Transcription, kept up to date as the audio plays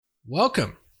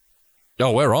Welcome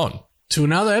Oh, we're on. to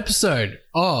another episode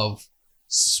of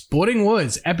Sporting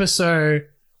Woods, episode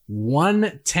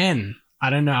 110. I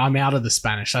don't know. I'm out of the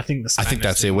Spanish. I think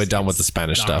That's it. We're done with the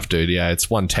Spanish stuff, dude. Yeah, it's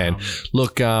 110.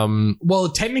 Look, Well,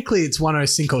 technically it's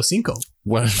 105.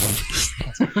 well,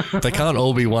 they can't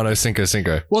all be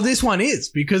 105. Well, this one is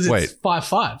because it's Wait.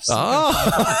 5-5. So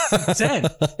Oh. 10.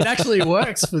 It actually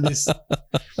works for this.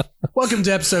 Welcome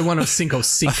to episode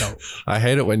 105. I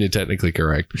hate it when you're technically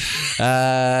correct.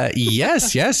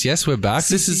 Yes, we're back.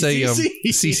 This is a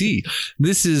CC.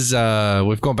 This is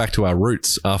we've gone back to our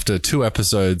roots after 2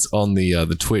 episodes on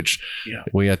the Twitch. Yeah.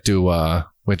 We had to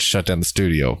shut down the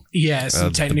studio. Yeah, the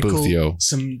boothio.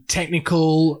 some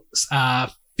technical,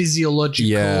 physiological.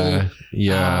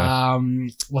 Yeah.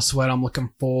 What's the word I'm looking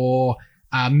for?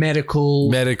 Medical,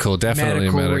 Definitely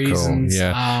medical. reasons.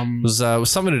 Yeah. It was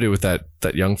something to do with that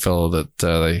young fellow that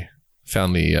they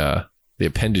found the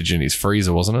appendage in his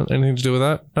freezer, wasn't it? Anything to do with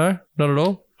that? No, not at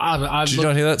all. Did you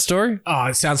not hear that story? Oh,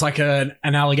 it sounds like an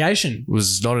allegation. It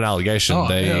was not an allegation.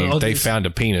 Oh, They found a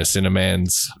penis in a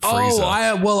man's freezer.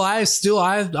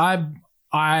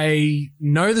 I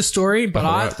know the story, but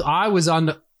Right. I was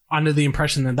under the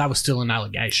impression that was still an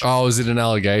allegation. Oh, is it an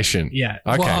allegation? Yeah.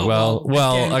 Okay. Well.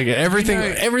 again, Okay. Everything. you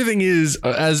know- Everything is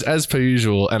as per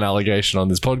usual an allegation on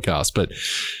this podcast, but.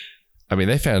 I mean,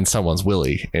 they found someone's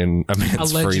willy in a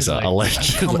man's freezer.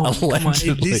 Allegedly. Come on.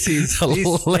 Allegedly.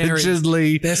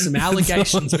 Allegedly. There's some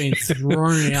allegations being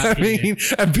thrown out I here. mean,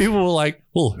 and people were like,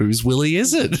 well, whose willy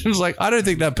is it? It was like, I don't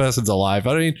think that person's alive.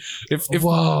 I mean,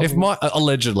 Whoa.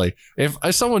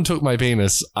 if someone took my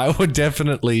penis, I would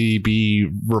definitely be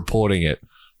reporting it.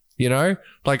 You know?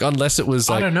 Like, unless it was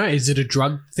I like, don't know. Is it a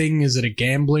drug thing? Is it a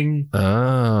gambling?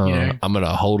 oh, You know, I'm going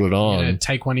to hold it on. You know,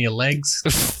 take one of your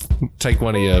legs. Take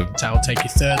one of your, I'll take your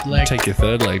third leg. take your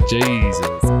third leg. Jesus.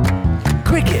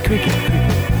 Cricket.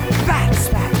 Bats.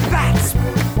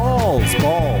 Balls.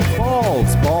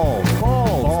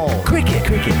 Cricket.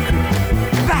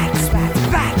 Bats.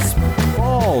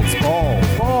 Balls.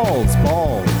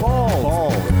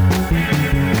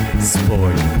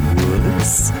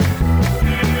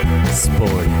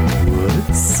 Sporting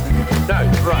Woods.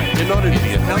 No, right. You're not an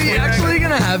idiot. Are we actually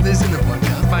going to have this in the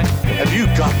podcast, mate? Have you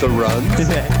got the runs?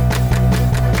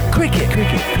 Cricket.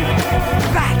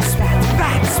 Bats.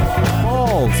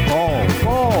 Balls.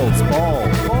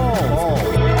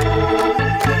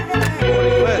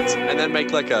 Words, and then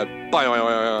make like a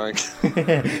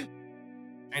boing.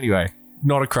 Anyway,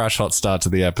 not a crash hot start to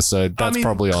the episode. That's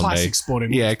probably on me. Classic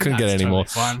Sporting Yeah, Woods, it couldn't but get that's any more.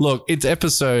 totally fine. Look, it's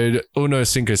episode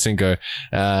 105,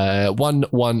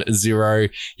 110.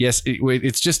 Yes,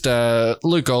 it's just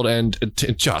Luke Gold and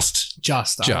just.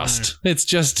 It's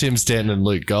just Tim Stanton and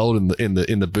Luke Gold in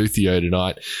the boothio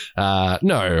tonight.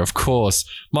 No, of course,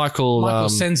 Michael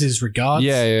sends his regards.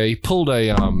 Yeah, he pulled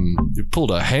a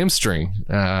hamstring.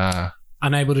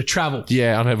 Unable to travel.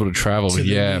 Yeah, unable to travel. To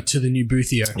the new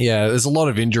boothio. Yeah, there's a lot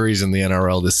of injuries in the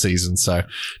NRL this season, so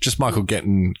just Michael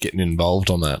getting involved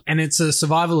on that. And it's a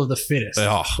survival of the fittest.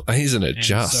 Oh, isn't it And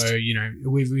just? So,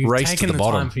 we've Race to taken the the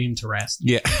bottom. time for him to rest.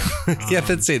 Yeah, yeah,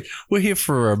 that's it. We're here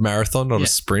for a marathon, not a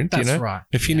sprint. that's you know, right.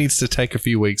 if he needs to take a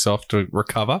few weeks off to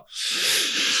recover.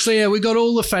 So, yeah, we got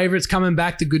all the favorites coming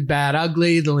back, the good, bad,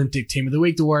 ugly, the Olympic Team of the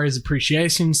Week, the Warriors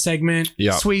Appreciation segment,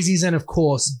 Yeah. Sweezies, and, of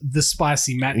course, the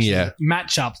spicy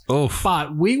matchups. Oof.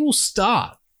 But we will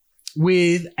start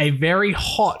with a very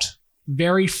hot,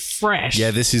 very fresh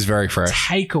Yeah, this is very fresh.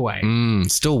 takeaway.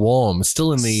 Still warm.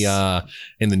 Still in the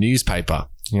newspaper.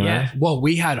 You know, Yeah. Well,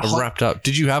 we had wrapped up.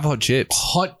 Did you have hot chips?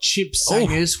 hot chip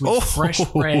sangers with fresh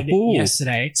bread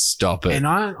yesterday. Stop it. And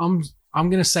I'm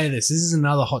going to say this. This is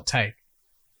another hot take.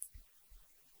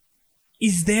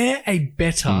 Is there a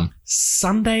better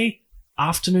Sunday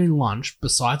afternoon lunch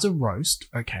besides a roast?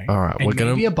 Okay. All right, And we're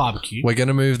gonna- maybe a barbecue. We're going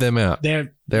to move them out.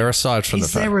 There They're aside from the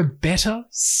is fact. there a better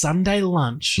Sunday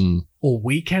lunch or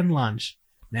weekend lunch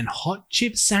than hot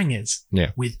chip sangers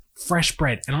Yeah. with fresh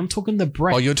bread? And I'm talking the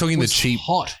bread. Oh, you're talking the was cheap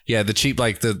hot. Yeah, the cheap,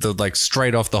 like the like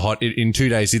straight off the hot. In 2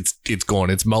 days, it's gone.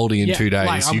 It's moldy in Yeah, 2 days.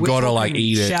 like, You we're gotta talking like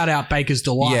eat it. Shout out Baker's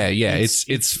Delight. Yeah. It's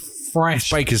fresh.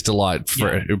 Baker's Delight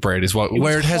bread is what It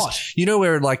where was it has. hot. You know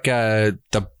where like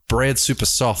the bread's super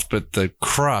soft, but the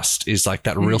crust is like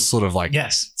that real sort of like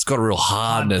Yes. it's got a real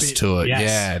hardness bit, to it. yes.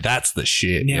 Yeah, that's the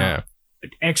shit. Now, Yeah.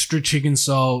 Extra chicken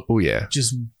salt. Oh yeah.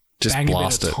 Just Just bang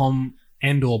blast a bit it. of Tom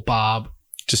and or Barb.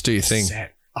 Just do your thing.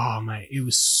 Set. Oh mate, it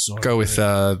was so Go with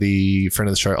good. the friend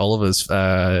of the show, Oliver's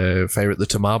favorite, the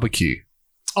Tomarbecue.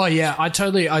 Oh yeah,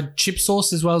 chip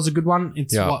sauce as well is a good one.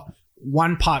 It's Yeah. what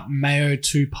 1 part mayo,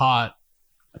 2 part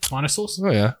tomato sauce.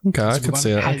 Oh yeah, okay, I It's a can good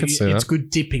see one. that. I can see It's that. good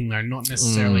dipping though, not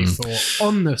necessarily for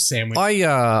on the sandwich.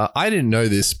 I didn't know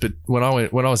this, but when I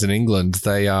was in England,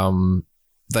 they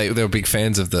were big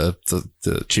fans of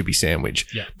the chippy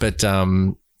sandwich. Yeah. But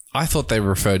I thought they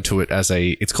referred to it as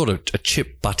it's called a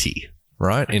chip butty,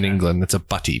 right? In England, it's a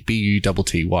butty,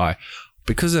 Butty,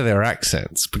 because of their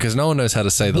accents, because no one knows how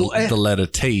to say the letter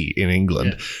T in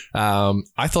England.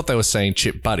 I thought they were saying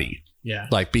chip buddy. Yeah.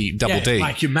 Like B-double-D.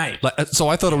 Like your mate. So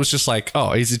I thought it was just like,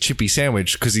 oh, he's a chippy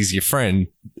sandwich because he's your friend.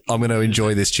 I'm going to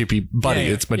enjoy this chippy buddy.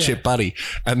 Yeah, it's my chip buddy.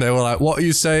 And they were like, what are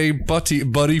you saying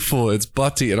buddy for? It's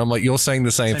butty. And I'm like, you're saying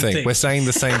the same thing. We're saying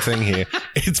the same thing here.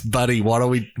 It's buddy. What are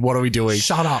we doing?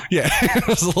 Shut up. Yeah. It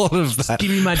was a lot of that.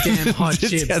 Give me my damn hot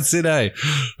chips. That's it, eh?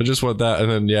 I just want that. And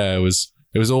then, yeah, it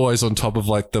was always on top of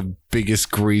like the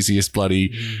biggest, greasiest bloody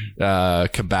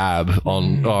kebab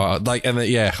on,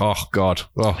 oh God.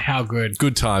 Oh, how good.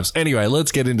 Good times. Anyway,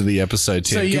 let's get into the episode,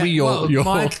 Tim. Give me your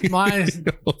my fresh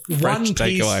one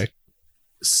takeaway. piece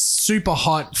super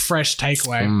hot fresh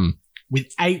takeaway with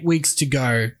 8 weeks to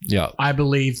go. Yeah. I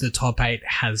believe the top 8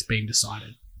 has been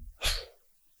decided.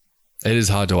 It is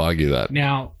hard to argue that.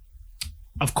 Now,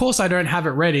 of course, I don't have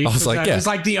it ready. I was like, It's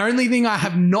like the only thing I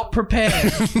have not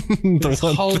prepared. This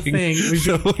whole thing.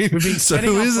 We've been setting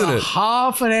up for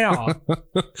half an hour.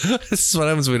 This is what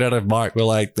happens when we don't have Mike. We're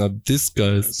like, this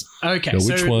goes. Okay, Now,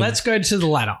 so which one? let's go to the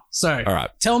ladder. So, All right.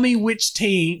 tell me which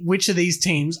of these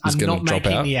teams are gonna not drop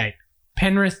making out? the 8.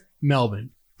 Penrith,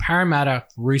 Melbourne, Parramatta,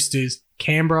 Roosters,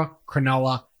 Canberra,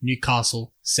 Cronulla,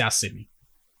 Newcastle, South Sydney.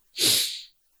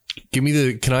 Give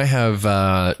me can I have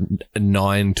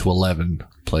 9 to 11,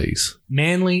 please?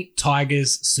 Manly,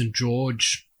 Tigers, St.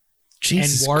 George,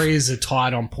 Jesus and Warriors are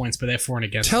tied on points, but they're for and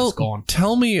against. It's gone.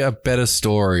 Tell me a better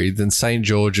story than St.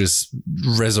 George's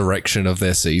resurrection of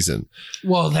their season.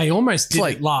 Well, they almost did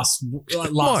like- it last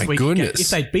My week. goodness. If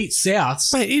they beat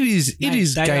Souths, Mate, it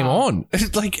is they game are- on.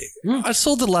 Like, I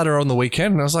saw the ladder on the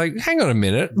weekend and I was like, hang on a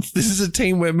minute. This is a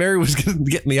team where Mary was going to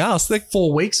get in the ass. They're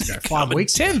 4 weeks ago, 5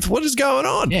 weeks ago. 10th. What is going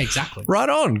on? Yeah, exactly. Right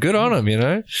on. Good on them, you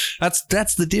know.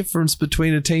 That's the difference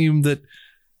between a team that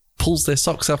pulls their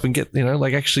socks up and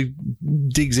actually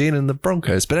digs in and the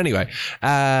Broncos. But anyway,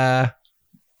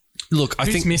 look, I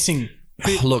Who's think missing?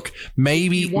 look,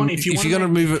 maybe If you if want you're to going to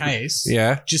make move the it, case,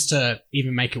 yeah, just to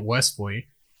even make it worse for you,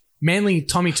 Manly,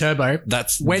 Tommy Turbo.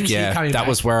 when's he coming that back?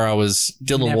 was where I was.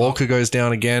 Dylan Never. Walker goes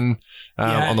down again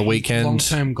on the weekend. Long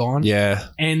term gone. Yeah,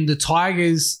 And the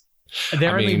Tigers,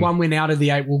 they're only 1 win out of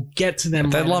the 8. We'll get to them.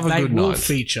 They later. love a They good will night.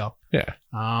 feature. yeah,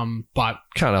 But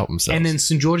can't help themselves. and then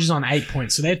St. George is on 8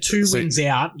 points, so they're 2 So, wins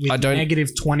out with I don't- negative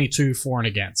 22 for and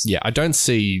against. yeah, I don't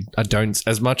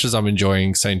as much as I'm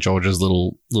enjoying St. George's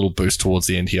little boost towards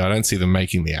the end here. I don't see them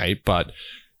making the 8, but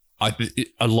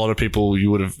a lot of people you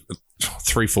would have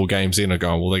 3-4 games in are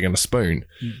going, well, they're going to spoon.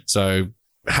 So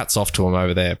hats off to them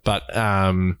over there. But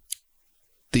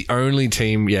the only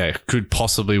team, could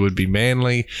possibly would be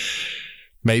Manly,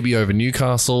 maybe over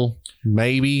Newcastle,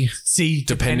 maybe. See,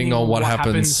 Depending on what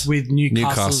happens with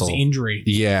Newcastle's Newcastle. injury.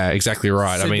 Yeah, exactly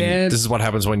right. So I mean, they're- this is what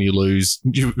happens when you lose.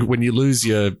 When you lose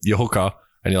your hooker,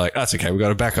 and you're like, that's okay, we got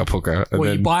a backup hooker. And Well,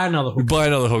 then you buy another you hook. buy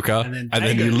another hooker, And and then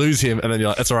then take you it. lose him, and then you're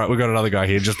like, that's all right, we've got another guy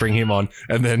here, just bring him on.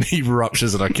 And then he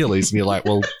ruptures an Achilles, and you're like,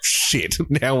 well, shit,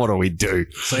 now what do we do?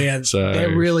 So yeah, So-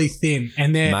 they're really thin,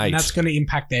 and Mate. that's going to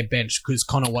impact their bench because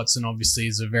Connor Watson obviously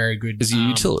is a very good Is he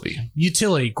utility?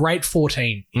 utility, great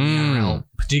 14 in the Mm. NRL,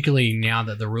 particularly now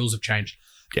that the rules have changed.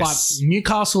 Yes. But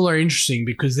Newcastle are interesting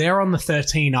because they're on the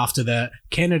 13 after the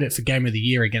candidate for Game of the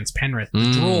Year against Penrith,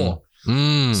 the draw.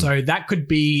 So that could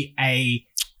be a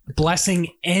blessing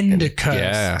and a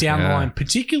curse down the line,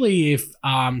 particularly if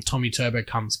Tommy Turbo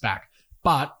comes back.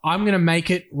 But I'm going to make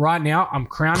it right now. I'm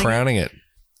crowning it. it.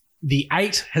 The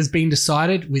 8 has been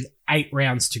decided with 8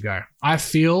 rounds to go. I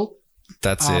feel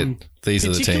That's it. These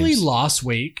are the particularly teams. last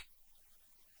week.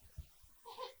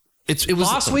 It was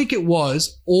Last week it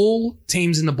was all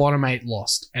teams in the bottom 8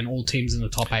 lost and all teams in the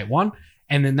top 8 won.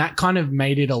 And then that kind of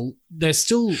made it they're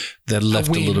still They left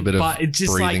a win, little bit of but it's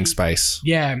just breathing like- space.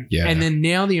 yeah. Yeah. And then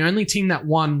now the only team that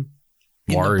won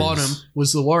in Warriors. the bottom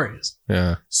was the Warriors.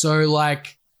 Yeah, So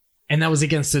and that was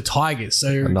against the Tigers. So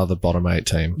another bottom 8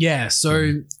 team. yeah,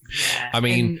 so I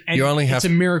mean, and you only have it's a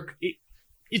miracle.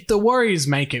 If the Warriors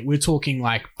make it, we're talking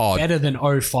like Oh. better than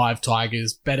 05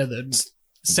 Tigers, better than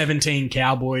 17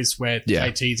 Cowboys where Yeah.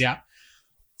 JT's out.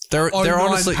 they're 09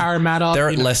 honestly Parramatta. they're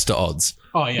at you know. Leicester odds.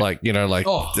 Oh yeah.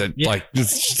 Oh, yeah. like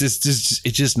it's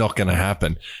just not going to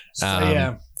happen. So,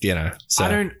 yeah. You know, so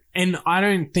I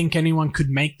don't think anyone could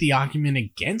make the argument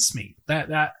against me.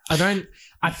 That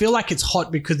I feel like it's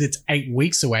hot because it's 8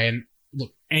 weeks away, and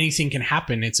look, anything can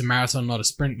happen. It's a marathon, not a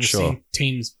sprint. We've Sure. seen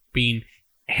teams being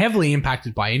heavily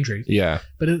impacted by injuries. Yeah.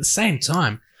 But at the same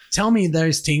time, tell me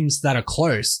those teams that are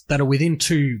close, that are within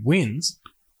 2 wins,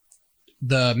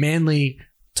 the Manly,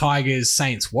 Tigers,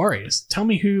 Saints, Warriors. Tell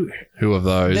me who of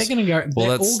those? they're going to go. Well,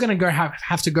 they're all going to go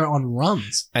have to go on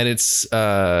runs. And it's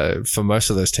for most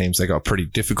of those teams, they got pretty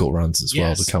difficult runs as well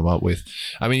Yes. to come up with.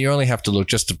 I mean, you only have to look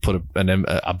just to put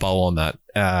a bow on that.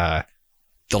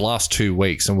 The last 2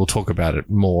 weeks, and we'll talk about it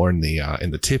more in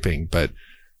the tipping, but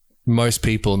most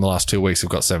people in the last 2 weeks have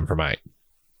got 7 from 8.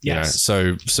 Yes. You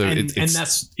know, so And it's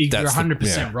that's you're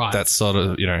 100% right. That's sort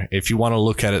of, if you want to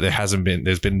look at it,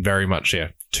 there's been very much,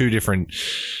 2 different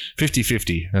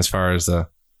 50-50 as far as the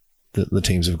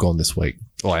teams have gone this week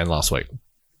and last week.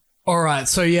 All right.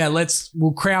 So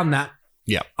we'll crown that.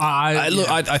 Yeah.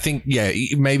 I think,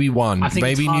 maybe one. I think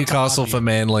Maybe it's hard to Newcastle argue. for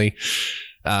Manly.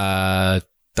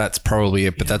 That's probably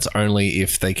it, but that's only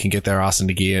if they can get their ass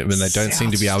into gear. I mean, they don't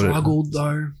seem to be able to. Struggled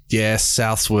though. Yeah,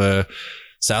 Souths were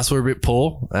a bit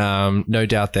poor, no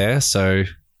doubt there. So,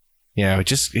 a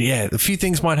few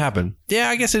things might happen. Yeah,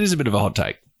 I guess it is a bit of a hot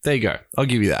take. There you go. I'll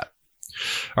give you that.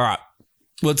 All right,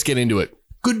 let's get into it.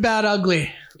 Good, bad,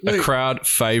 ugly. A Luke, crowd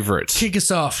favourite. kick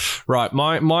us off. Right,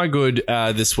 my good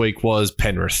this week was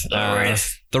Penrith.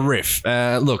 The Riff.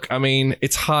 Look, I mean,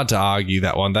 it's hard to argue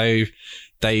that one. They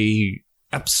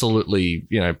absolutely,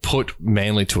 put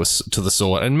Manly to the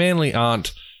sword. And Manly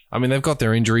aren't, I mean, they've got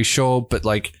their injuries, sure, but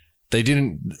like they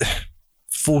didn't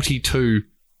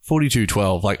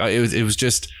 42-12. Like it was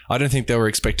just, I don't think they were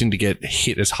expecting to get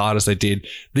hit as hard as they did.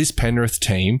 This Penrith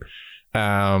team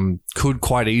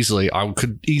could easily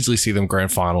see them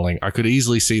grand finaling. I could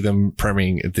easily see them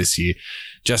premiering this year.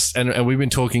 And we've been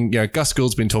talking, Gus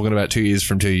Gould's been talking about 2 years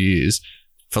from 2 years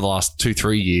for the last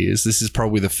 2-3 years. This is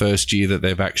probably the first year that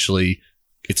they've actually,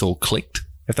 it's all clicked,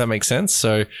 if that makes sense.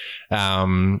 So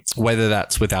whether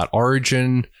that's without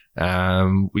Origin,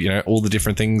 all the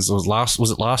different things. Was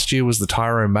it last year? Was the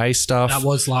Tyrone May stuff? That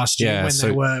was last year when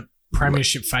they were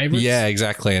premiership favourites. Yeah,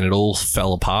 exactly. And it all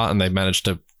fell apart, and they managed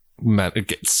to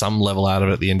get some level out of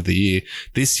it at the end of the year.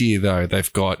 This year, though,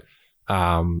 they've got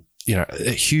a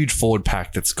huge forward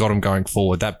pack that's got them going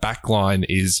forward. That back line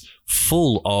is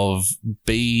full of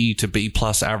B to B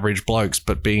plus average blokes,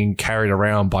 but being carried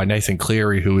around by Nathan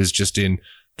Cleary, who is just in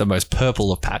the most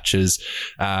purple of patches.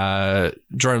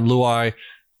 Jerome Luai.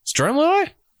 Is Jerome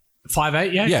Luai?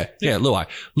 5'8", yeah. Yeah, Luai.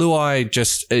 Luai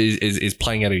just is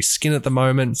playing out of his skin at the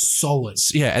moment. Solid.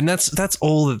 Yeah, and that's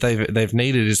all that they've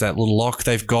needed is that little lock.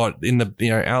 They've got in the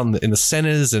out in the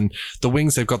centers and the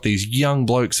wings. They've got these young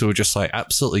blokes who are just like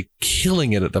absolutely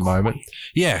killing it at the moment.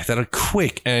 Yeah, that are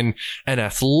quick and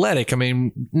athletic. I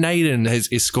mean, Naden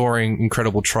is scoring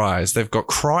incredible tries. They've got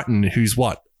Crichton, who's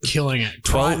what? Killing it.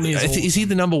 12. Is he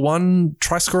the number 1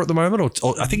 try scorer at the moment?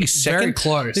 Or I think he's second. Very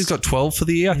close. He's got 12 for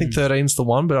the year. I think 13's the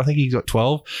one, but I think he's got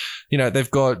 12.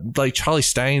 They've got like Charlie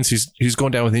Staines, who's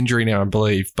gone down with injury now, I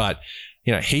believe. But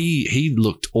he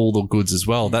looked all the goods as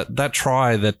well. That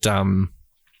try that I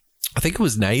think it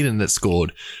was Naden that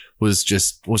scored was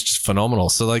just phenomenal.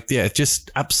 So just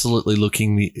absolutely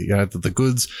looking the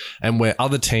goods, and where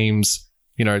other teams.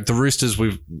 The Roosters,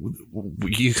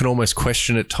 you can almost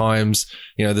question at times.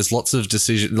 There's lots of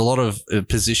decisions, a lot of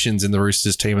positions in the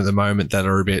Roosters team at the moment that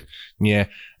are a bit, no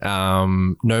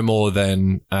more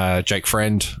than Jake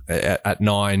Friend at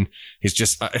 9. He's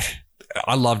just,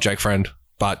 I love Jake Friend,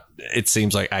 but it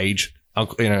seems like age,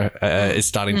 is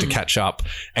starting to catch up.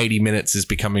 80 minutes is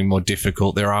becoming more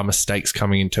difficult. There are mistakes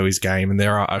coming into his game, and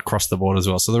there are across the board as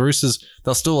well. So the Roosters,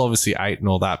 they'll still obviously 8 and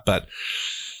all that, but.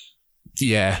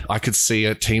 Yeah, I could see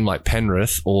a team like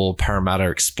Penrith or Parramatta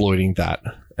exploiting that.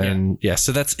 And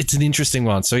so it's an interesting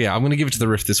one. So I'm going to give it to the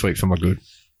Riff this week for my good.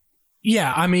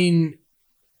 Yeah, I mean,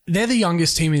 they're the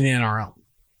youngest team in the NRL.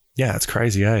 Yeah, it's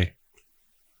crazy, eh?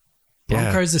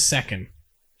 Broncos are second.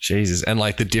 Jesus. And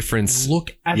like the difference.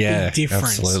 Look at the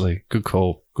difference. Absolutely. Good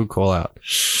call. Good call out.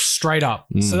 Straight up.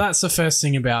 So that's the first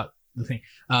thing about the thing.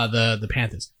 The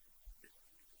Panthers.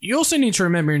 You also need to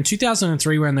remember in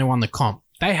 2003 when they won the comp,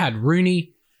 they had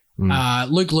Rooney,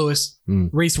 Luke Lewis,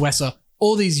 Reece Wesser,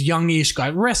 all these youngish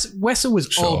guys. Wesser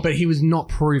was old, but he was not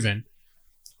proven.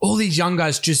 All these young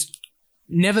guys just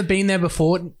never been there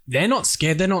before. They're not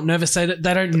scared. They're not nervous. They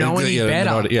don't know any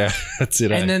better. That's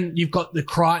it. And then you've got the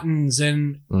Crichtons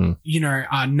and,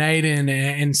 Naden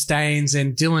and Staines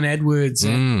and Dylan Edwards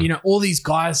and, all these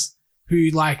guys who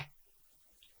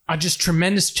are just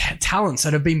tremendous talents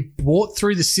that have been brought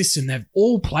through the system. They've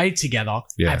all played together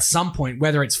at some point,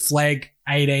 whether it's Flegg,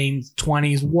 18s,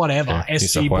 20s, whatever,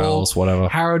 SG Wales, Ball, whatever.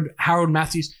 Harold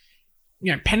Matthews.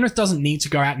 Penrith doesn't need to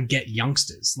go out and get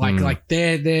youngsters. Like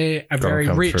they're a very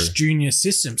rich junior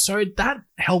system. So that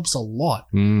helps a lot.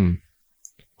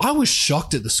 I was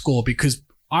shocked at the score because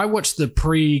I watched the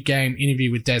pre-game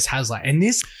interview with Des Hasler, and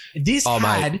this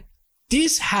had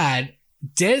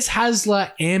Des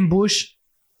Hasler ambush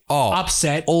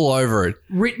upset all over it.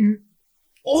 Written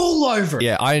all over it.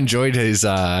 Yeah, I enjoyed his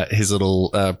little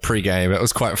pre-game. It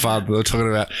was quite fun. We were talking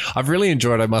about. I've really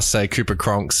enjoyed, I must say, Cooper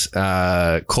Cronk's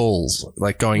calls.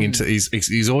 Like going into,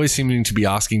 he's always seeming to be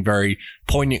asking very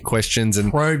poignant questions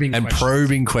and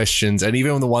probing questions, and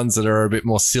even the ones that are a bit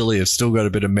more silly have still got a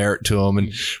bit of merit to them.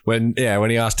 And when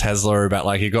he asked Hasler about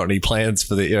like he got any plans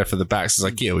for the backs, it's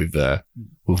like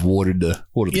we've watered the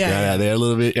ground out there a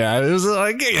little bit. Yeah, it was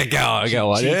like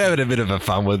go on, having a bit of a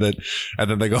fun with it, and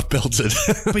then they got belted.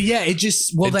 But yeah, it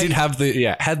just had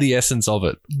the essence of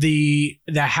it. They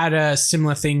had a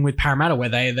similar thing with Parramatta where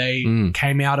they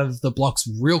came out of the blocks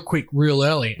real quick, real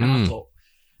early, and I thought,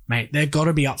 mate, they've got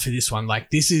to be up for this one. Like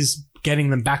this is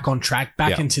getting them back on track,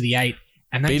 back into the 8,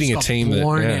 and they beating just got a team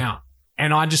blown out,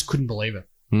 and I just couldn't believe it.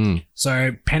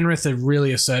 So Penrith have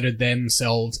really asserted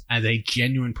themselves as a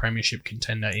genuine premiership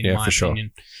contender in my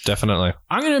opinion. Sure. Definitely.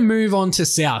 I'm going to move on to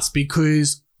South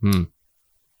because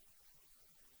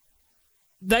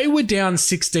they were down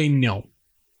 16-0.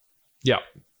 Yeah.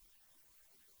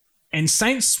 And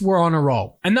Saints were on a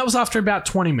roll. And that was after about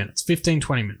 20 minutes, 15,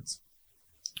 20 minutes.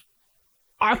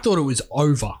 I thought it was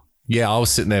over. Yeah, I was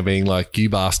sitting there being like, you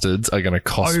bastards are going to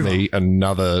cost me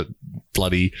another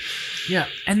bloody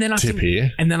and then I think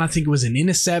it was an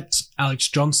intercept. Alex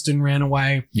Johnston ran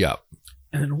away. Yeah.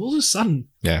 And then all of a sudden,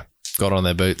 got on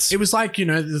their boots. It was like,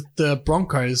 the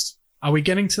Broncos, are we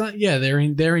getting to that? Yeah, they're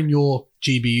in your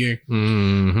GBU.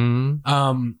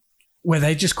 Where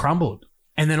they just crumbled.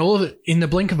 And then all of it, in the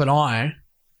blink of an eye,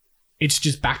 it's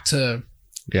just back to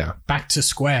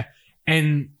square.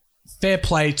 And fair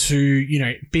play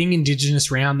to, being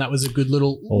Indigenous round. That was a good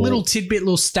little tidbit,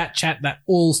 little stat chat that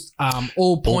all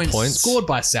points scored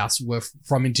by South were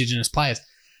from Indigenous players.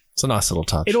 It's a nice little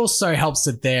touch. It also helps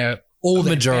that they're all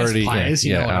the majority best players,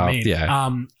 you know what I mean? Yeah.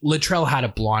 Latrell had a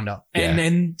blinder.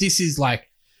 And this is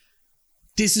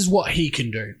what he can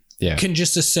do. Yeah. Can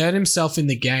just assert himself in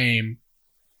the game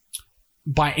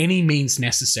by any means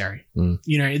necessary.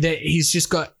 He's just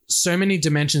got so many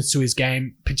dimensions to his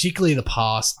game, particularly the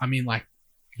pass. I mean,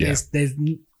 there's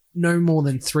no more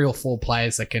than 3 or 4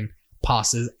 players that can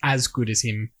pass as good as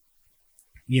him.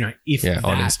 On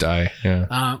his day.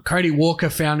 Yeah. Cody Walker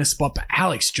found a spot, but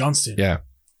Alex Johnston. Yeah.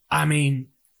 I mean,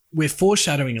 we're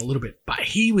foreshadowing a little bit, but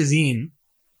he was in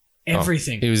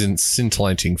everything. He was in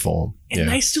scintillating form. And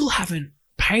they still haven't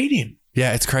paid him.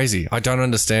 Yeah, it's crazy. I don't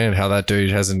understand how that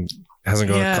dude hasn't got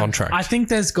a contract. I think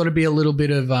there's got to be a little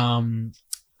bit of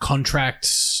contract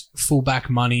fullback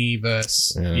money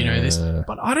versus this,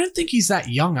 but I don't think he's that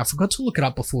young. I forgot to look it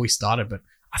up before we started, but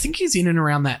I think he's in and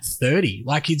around that 30.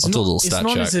 Like it's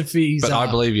not as if he's. But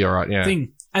I believe you're right. Yeah.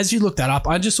 As you look that up,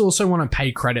 I just also want to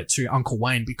pay credit to Uncle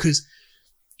Wayne because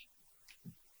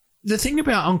the thing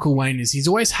about Uncle Wayne is he's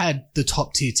always had the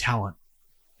top tier talent,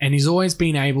 and he's always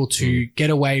been able to get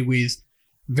away with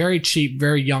very cheap,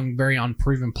 very young, very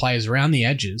unproven players around the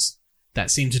edges that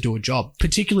seem to do a job,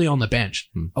 particularly on the bench.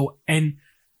 Oh, and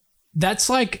that's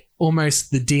like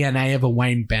almost the DNA of a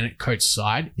Wayne Bennett coach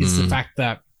side is the fact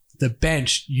that the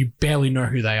bench, you barely know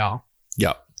who they are.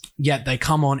 Yeah. Yet they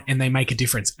come on and they make a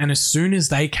difference. And as soon as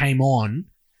they came on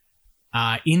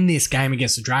in this game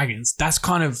against the Dragons, that's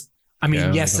kind of,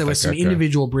 yes, there was some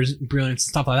individual brilliance and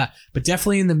stuff like that, but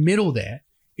definitely in the middle there,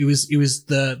 it was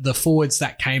the forwards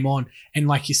that came on, and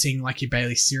like you're seeing, like your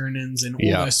Bailey Sirenans and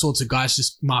all those sorts of guys.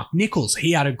 Just Mark Nichols,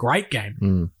 he had a great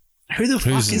game. Who the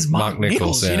fuck is Mark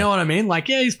Nichols? You know what I mean? Like,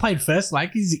 he's played first.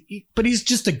 Like but he's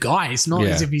just a guy. It's not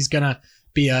as if he's gonna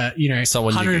be a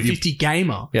 150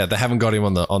 gamer. Yeah, they haven't got him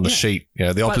on the sheet.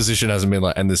 Yeah, the opposition hasn't been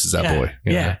like, and this is our boy.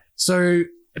 Yeah. So,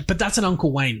 but that's an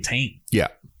Uncle Wayne team. Yeah,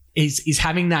 is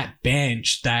having that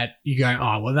bench that you go,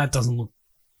 oh well, that doesn't look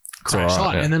crash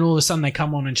hot, and then all of a sudden they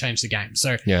come on and change the game.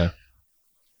 So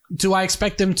do I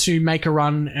expect them to make a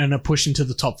run and a push into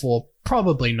the top 4?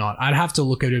 Probably not. I'd have to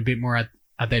look at it a bit more at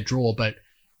their draw, but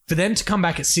for them to come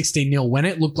back at 16-0 when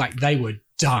it looked like they were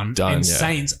done and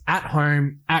Saints at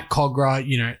home at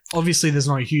Cogra, obviously there's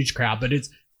not a huge crowd, but it's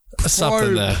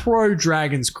pro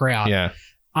Dragons crowd,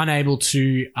 unable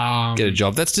to get a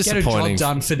job. That's disappointing. Get a job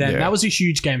done for them. That was a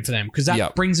huge game for them because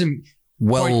that brings them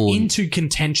going into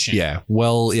contention. Yeah.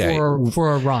 Well, yeah.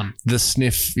 For a run. The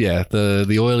sniff,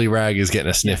 the oily rag is getting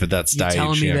a sniff at that stage. You're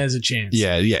telling me there's a chance.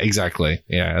 Yeah, exactly.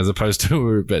 Yeah, as opposed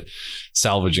to but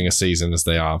salvaging a season as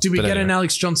they are. Did we get an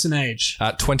Alex Johnson age?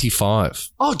 25.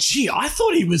 Oh, gee, I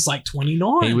thought he was like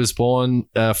 29. He was born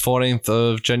 14th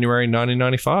of January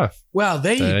 1995. Well,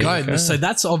 there you go. So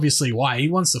that's obviously why he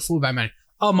wants the fullback money.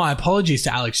 Oh, my apologies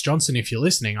to Alex Johnson if you're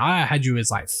listening. I had you as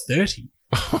like 30.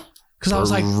 Because I was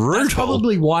like, that's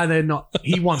probably why they're not.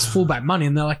 He wants fullback money,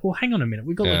 and they're like, well, hang on a minute,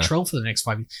 we got Latrell for the next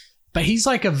 5 years. But he's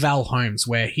like a Val Holmes,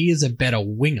 where he is a better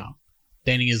winger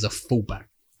than he is a fullback.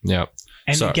 Yeah,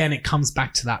 and again, it comes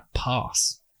back to that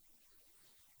pass.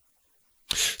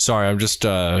 Sorry, I'm just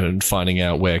finding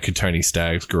out where Katoni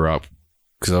Staggs grew up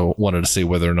because I wanted to see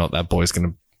whether or not that boy's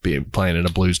going to be playing in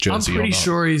a Blues jersey.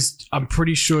 I'm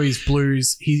pretty sure he's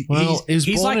Blues. He's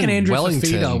like an Andrew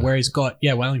Fafita where he's got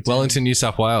Wellington, New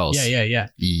South Wales. Yeah.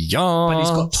 Yes. But he's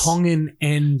got Tongan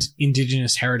and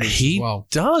Indigenous heritage as well.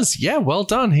 He does. Yeah, well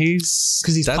done. He's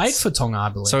played for Tonga, I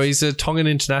believe. So he's a Tongan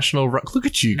international. Look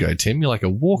at you go, Tim. You're like a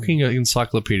walking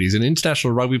encyclopedia. He's an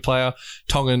international rugby player,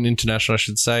 Tongan international, I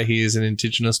should say. He is an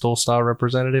Indigenous All-Star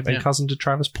representative and cousin to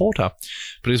Travis Porter.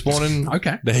 But he was born in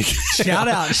okay. Shout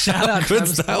out,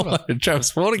 Travis Porter.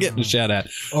 Travis Porter getting a shout out.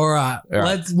 All right.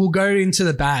 We'll go into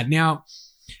the bad. Now,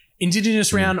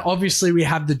 Indigenous round, obviously we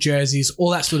have the jerseys,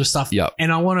 all that sort of stuff. Yep.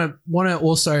 And I want to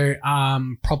also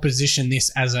proposition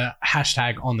this as a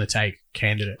hashtag on the take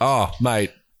candidate. Oh,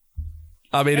 mate.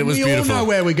 I mean, it was beautiful. We all know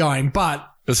where we're going, but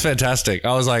it was fantastic.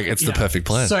 I was like, it's the perfect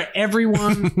plan. So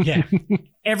everyone,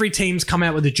 every team's come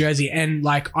out with a jersey. And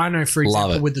like, I know, for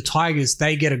example, with the Tigers,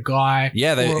 they get a guy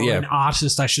or an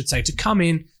artist, I should say, to come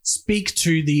in, speak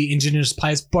to the Indigenous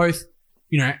players, both,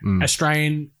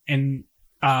 Australian and,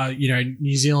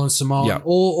 New Zealand, Samoan,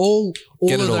 all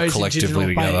get of it all those collectively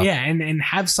together. And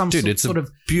have some sort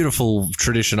of beautiful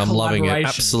tradition. I'm loving it.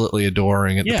 Absolutely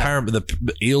adoring it.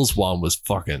 The Eels one was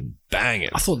fucking banging.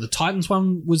 I thought the Titans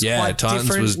one was quite Titans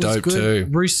different. was dope too.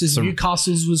 Roosters,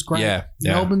 Newcastle's was great. Yeah.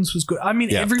 Melbourne's was good. I mean,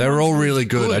 they were all really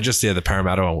good. I just the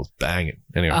Parramatta one was banging.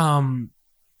 Anyway, and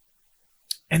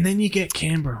then you get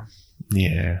Canberra.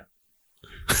 Yeah,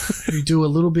 who do a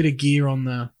little bit of gear on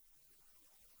the.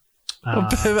 On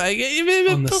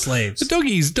the sleeves.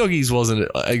 The doggies wasn't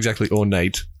exactly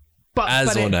ornate. But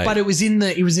it was in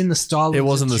the style. It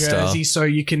was in the jersey, style, so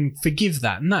you can forgive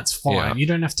that, and that's fine. Yeah. You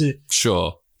don't have to.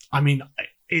 Sure. I mean,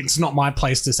 it's not my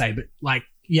place to say, but like,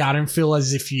 I don't feel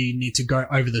as if you need to go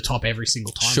over the top every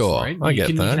single time. Sure, I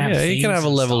get that. You can have a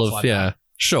level of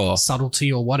sure,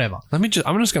 subtlety or whatever. I'm just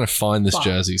going to find this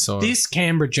jersey. So this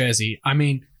Canberra jersey, I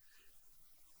mean,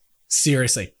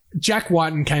 seriously. Jack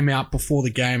Whiten came out before the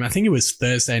game, I think it was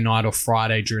Thursday night or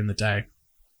Friday during the day,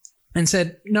 and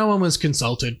said no one was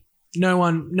consulted. No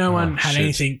one had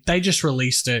anything. They just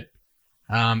released it,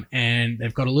 and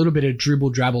they've got a little bit of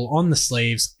dribble-drabble on the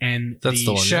sleeves, and the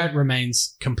shirt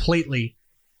remains completely...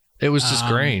 It was just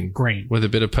green. Green. With a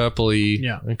bit of purpley...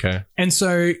 Yeah. Okay. And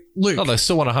so, Luke... Oh, they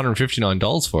still want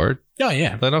 $159 for it. Oh,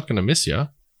 yeah. They're not going to miss you.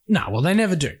 No, well, they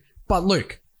never do. But,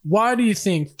 Luke... Why do you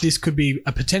think this could be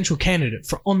a potential candidate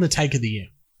for on the take of the year?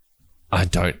 I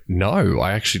don't know.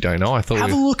 I actually don't know. I thought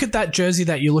have a look at that jersey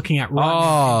that you're looking at right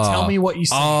now and tell me what you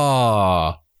see.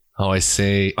 Oh, I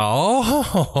see.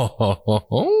 Oh.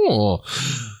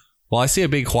 Well, I see a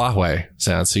big Huawei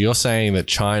sound. So you're saying that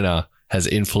China has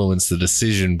influenced the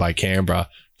decision by Canberra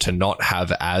to not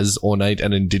have as ornate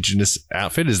an Indigenous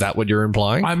outfit? Is that what you're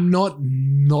implying? I'm not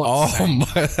saying.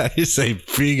 That is a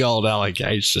big old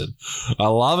allegation. I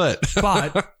love it.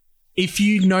 But if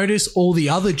you notice all the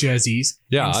other jerseys,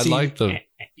 I like the.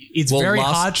 It's very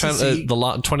hard to see. The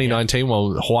 2019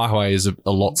 one, Huawei is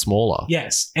a lot smaller.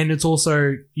 Yes, and it's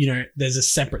also there's a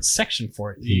separate section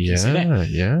for it.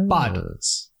 Yeah. But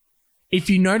if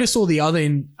you notice all the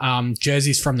other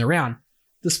jerseys from the round,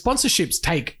 the sponsorships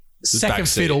take second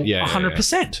fiddle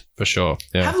 100%. For sure.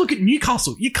 Yeah. Have a look at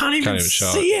Newcastle. You can't even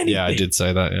see anything. Yeah, I did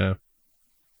say that, yeah.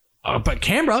 But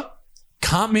Canberra,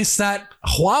 can't miss that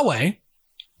Huawei.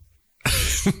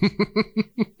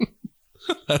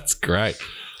 That's great.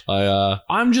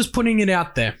 I'm just putting it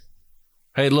out there.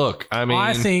 Hey, look, I mean...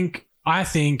 I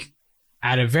think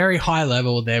at a very high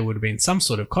level, there would have been some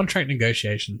sort of contract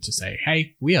negotiation to say,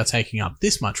 hey, we are taking up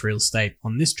this much real estate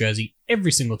on this jersey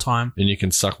every single time. And you can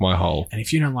suck my hole. And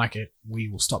if you don't like it, we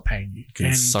will stop paying you.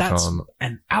 And that's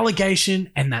an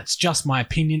allegation, and that's just my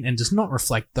opinion and does not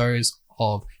reflect those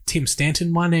of Tim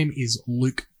Stanton. My name is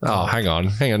Luke. Oh, hang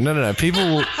on. No.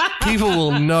 People People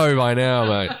will know by now,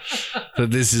 mate,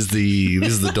 that this is the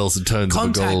dulcet tones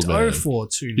of the gold man.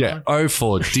 0429. Yeah,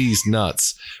 04 D's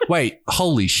nuts. Wait,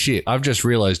 holy shit! I've just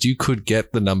realized you could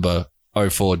get the number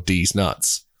 04 D's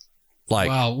nuts. Like,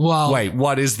 well, wait,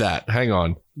 what is that? Hang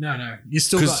on. No, you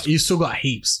still got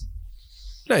heaps.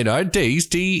 No, D's,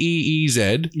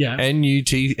 D-E-E-Z, yeah.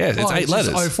 N-U-T-S. It's 8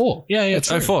 letters. 04. Yeah, it's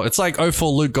true. 04. It's like 04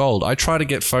 Luke Gold. I try to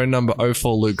get phone number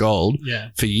 04 Luke Gold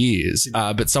for years,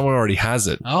 but someone already has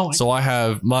it. Oh, okay. So I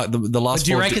have the last. But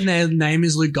do you reckon their name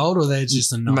is Luke Gold or they're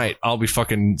just a number? Mate, I'll be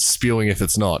fucking spewing if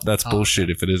it's not. That's bullshit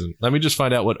if it isn't. Let me just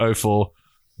find out what 04.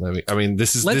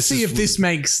 Let's see if this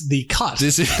makes the cut.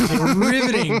 This is a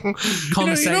riveting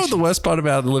conversation. You know what the worst part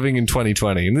about living in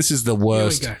 2020, and this is the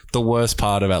worst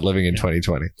part about living in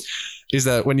 2020, is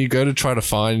that when you go to try to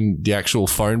find the actual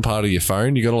phone part of your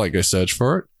phone, you got to like go search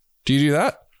for it. Do you do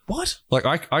that? What?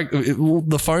 Like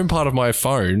the phone part of my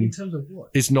phone in terms of what?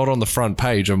 Is not on the front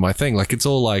page of my thing. Like it's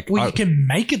all like. Well, you can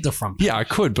make it the front page. Yeah, I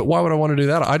could, but why would I want to do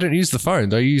that? I don't use the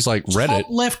phone. I use like Reddit.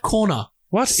 Top left corner.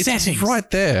 What? Settings. It's right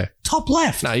there. Top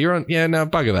left. No, you're on. Yeah, no,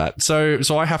 bugger that.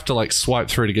 So I have to like swipe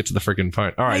through to get to the freaking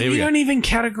phone. All right, here we go. You don't even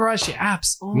categorize your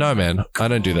apps. Oh, no, man. God. I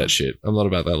don't do that shit. I'm not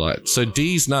about that light. So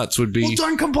D's nuts would be. Well,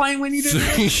 don't complain when you do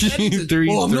that.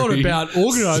 Well, I'm not about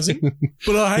organizing,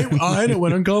 but I hate it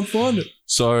when I can't find it.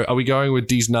 So are we going with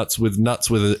D's nuts with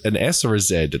an S or a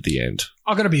Z at the end?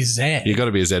 I've got to be Z. You got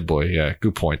to be a Z boy. Yeah,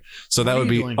 good point. So that would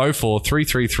be 04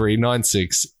 333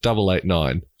 96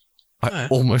 889. I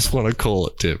almost want to call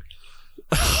it, Tim.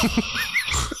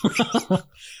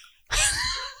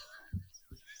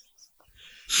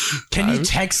 Can you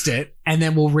text it and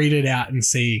then we'll read it out and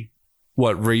see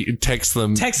what? Text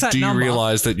them. Text that Do you number.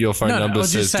 realize that your phone number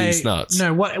says D's nuts?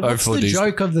 No, what's the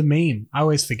joke of the meme? I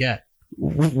always forget.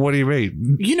 What do you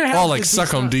mean? You know how like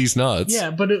suck on D's nuts. Yeah,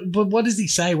 but what does he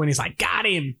say when he's like, got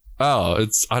him? Oh,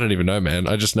 I don't even know, man.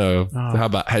 I just know how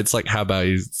about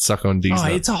you suck on D's nuts?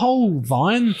 It's a whole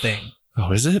Vine thing.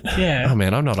 Oh, is it? Yeah. Oh,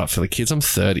 man, I'm not up for the kids. I'm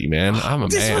 30, man. I'm a man.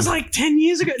 This was like 10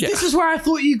 years ago. Yeah. This is where I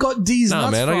thought you got D's nuts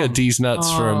from. No, man, I got D's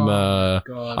nuts from...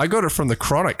 God. I got it from the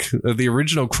Chronic, the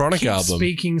original Chronic album.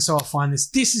 Speaking, so I'll find this.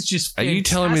 This is just fantastic. Are you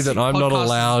telling me that I'm not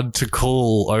allowed to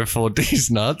call 04 D's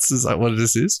nuts? Is that what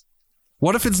this is?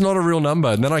 What if it's not a real number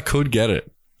and then I could get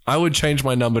it? I would change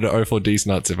my number to 04 D's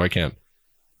nuts if I can.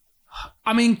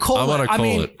 I mean, I'm going to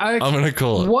call it. I'm going to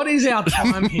call it. What is our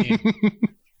time here?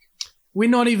 We're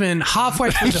not even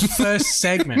halfway through the first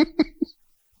segment.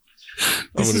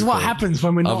 This is what happens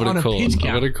when we're not on a pitch count.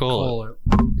 I'm going to call it.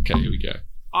 Okay, here we go.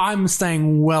 I'm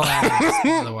staying well out of this,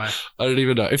 by the way. I don't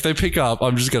even know. If they pick up,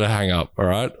 I'm just going to hang up, all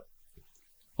right?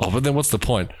 Oh, but then what's the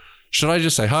point? Should I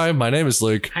just say, hi, my name is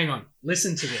Luke. Hang on.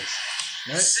 Listen to this.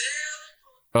 No?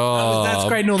 Oh, that's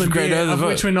Great Northern Beer, of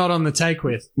which we're not on the take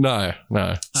with. No.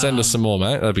 Send us some more,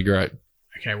 mate. That'd be great.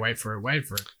 Okay, wait for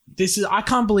it. I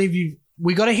can't believe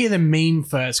we got to hear the meme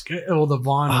first, or the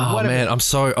Vine, or whatever. Man, I'm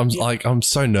so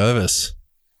nervous.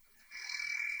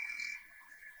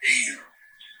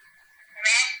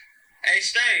 Hey,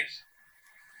 Stace.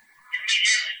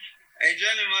 Hey,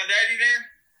 Johnny, my daddy there?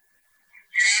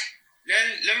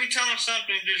 Yeah. Let me tell him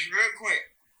something just real quick.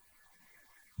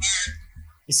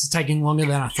 This is taking longer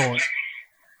than I thought.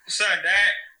 What's up,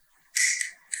 Dad?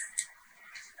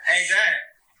 Hey, Dad.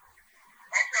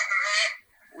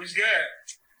 What's good?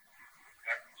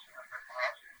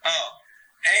 Oh.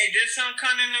 Hey, did something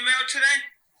come in the mail today?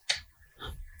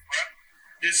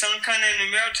 Did something come in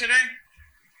the mail today?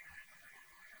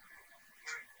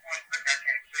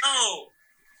 Oh.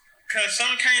 Because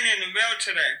something came in the mail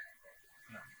today.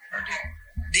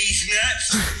 These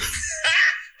nuts.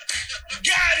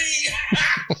 Got it.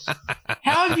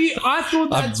 How have you? I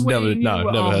thought that's I've where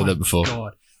never heard that before.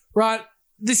 God. Right.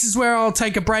 This is where I'll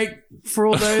take a break for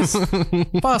all those.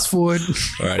 Fast forward.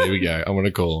 All right, here we go. I'm going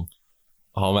to call them.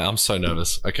 Oh, man, I'm so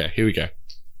nervous. Okay, here we go.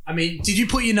 I mean, did you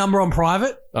put your number on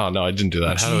private? Oh, no, I didn't do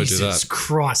that. How do I do that? Jesus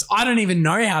Christ. I don't even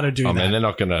know how to do that. Oh, man, they're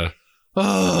not going to.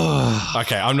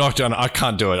 Okay, I'm not done. I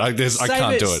can't do it. I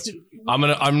can't do it. I'm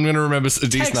gonna remember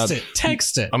D's nuts.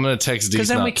 Text it. I'm gonna text D's nuts.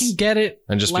 Because then we can get it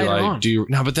and just be like, on.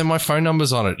 No, but then my phone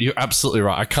number's on it. You're absolutely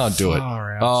right. I can't do it.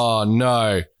 Out. Oh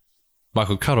no.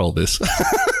 Michael, cut all this.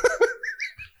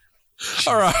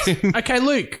 All right. Okay,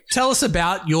 Luke, tell us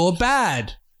about your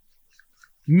bad.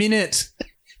 Minute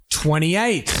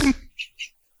 28.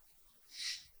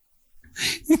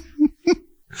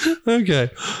 Okay.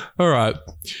 All right.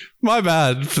 My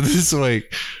bad for this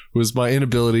week was my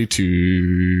inability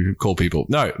to call people.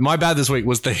 No, my bad this week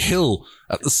was the Hill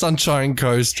at the Sunshine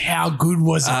Coast. How good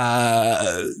was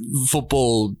it?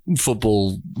 Football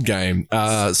game.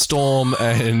 Storm,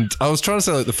 and I was trying to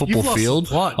say like the football field.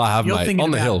 What? I have, You're mate, thinking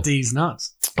on the about hill. D's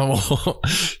nuts.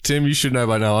 Tim, you should know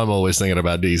by now I'm always thinking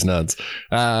about D's nuts.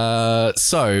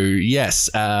 So yes,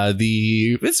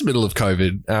 it's the middle of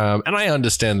COVID, and I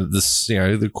understand that this,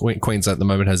 the Queensland at the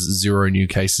moment has 0 new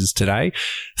cases today,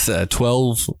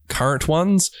 12 current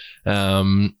ones.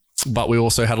 But we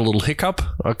also had a little hiccup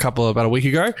about a week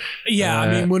ago. Yeah,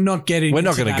 I mean, we're not going to go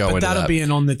into that. That'll be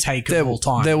an on the take of all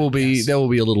time. There will be a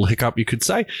little hiccup, you could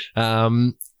say.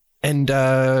 And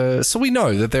so we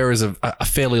know that there is a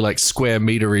fairly like square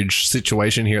meterage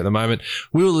situation here at the moment.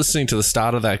 We were listening to the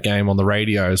start of that game on the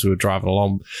radio as we were driving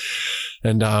along,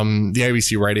 and the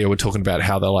ABC radio were talking about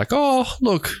how they're like, oh,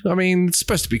 look, I mean, it's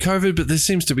supposed to be COVID, but there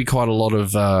seems to be quite a lot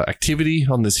of activity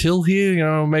on this hill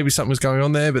here. Maybe something was going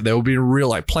on there, but there will be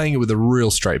playing it with a real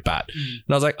straight bat. And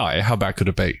I was like, oh, yeah, how bad could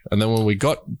it be? And then when we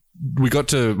got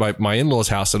to my in-laws'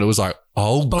 house, and it was like,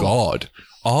 oh God,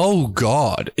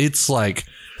 it's like,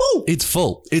 it's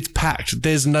full. It's packed.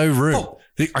 There's no room.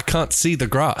 I can't see the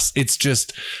grass. It's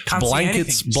just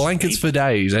blankets for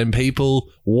days. And people,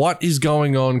 what is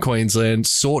going on, Queensland?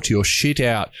 Sort your shit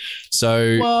out.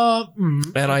 So,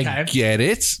 I get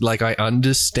it. Like, I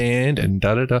understand and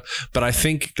but I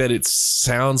think that it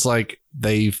sounds like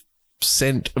they've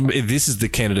this is the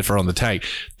candidate for on the take.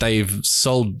 They've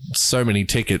sold so many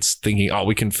tickets thinking, oh,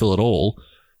 we can fill it all.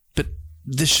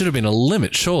 There should have been a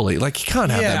limit, surely. Like, you can't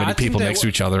have that many people next to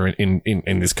each other in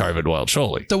this COVID world,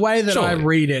 surely. The way that I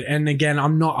read it, and again,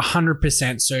 I'm not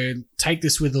 100%, so take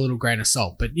this with a little grain of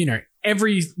salt, but,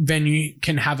 every venue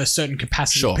can have a certain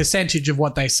capacity, percentage of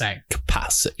what they say.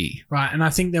 Capacity. Right, and I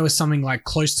think there was something like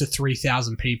close to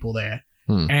 3,000 people there,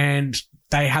 and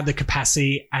they had the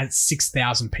capacity at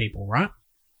 6,000 people, right?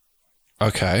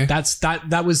 Okay.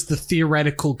 That was the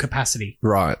theoretical capacity.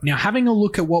 Right. Now, having a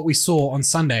look at what we saw on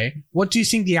Sunday, what do you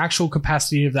think the actual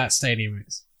capacity of that stadium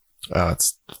is?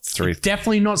 It's 3.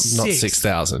 Definitely not 6. Not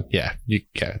 6,000. Yeah.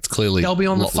 It's clearly. They'll be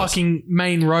on the fucking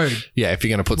main road. Yeah, if you're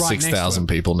going to put 6,000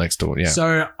 people next to it. Yeah.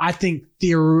 So I think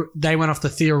they went off the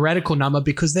theoretical number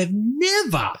because they've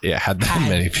never had that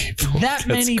many people. That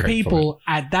many people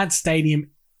at that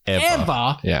stadium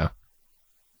ever. Yeah.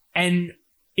 And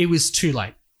it was too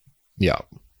late. Yeah.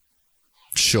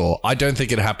 Sure. I don't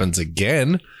think it happens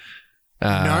again. No,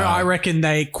 I reckon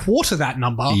they quarter that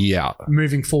number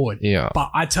moving forward. Yeah.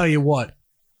 But I tell you what,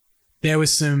 there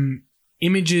was some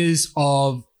images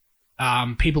of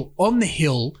people on the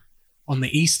hill on the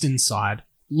eastern side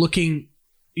looking,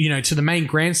 to the main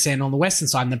grandstand on the western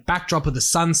side and the backdrop of the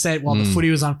sunset while the footy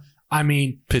was on. I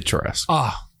mean... picturesque.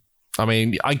 Oh. I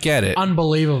mean, I get it.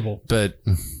 Unbelievable. But...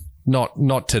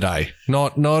 Not today.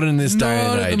 Not in this day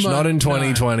and age. Not in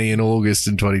 2020 in August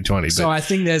in 2020. So I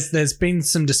think there's been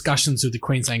some discussions with the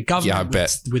Queensland government,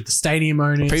 with the stadium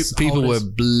owners. People were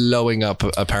blowing up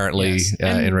apparently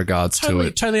in regards to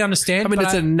it. Totally understand. I mean,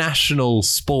 it's a national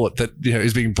sport that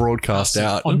is being broadcast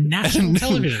out on national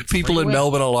television. People in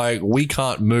Melbourne are like, we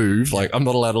can't move. Like, I'm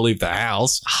not allowed to leave the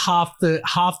house. Half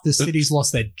the city's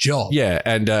lost their job. Yeah,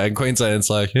 and Queensland's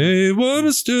like, hey, want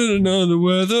to stand another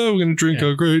weather? We're going to drink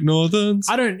our Great Northerns.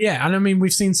 and I mean,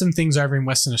 we've seen some things over in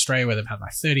Western Australia where they've had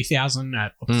like 30,000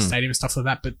 at the stadium and stuff like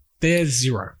that, but they're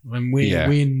 0. And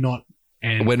we're not.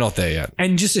 And we're not there yet.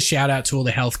 And just a shout out to all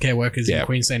the healthcare workers in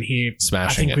Queensland here.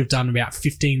 Smashing I think we've done about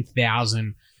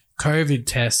 15,000 COVID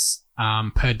tests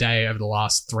per day over the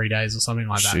last 3 days or something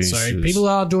like that. Jesus. So people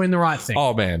are doing the right thing.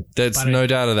 Oh man, there's no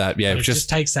doubt of that. Yeah, it just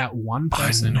takes that one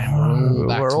person.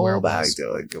 We're all back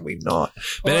to it. Can we not?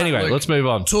 But anyway, let's move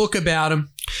on. Talk about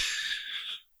them.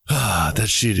 That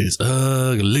shit is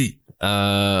ugly.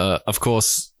 Of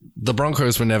course, the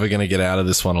Broncos were never going to get out of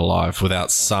this one alive without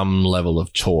some level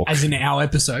of talk. As in our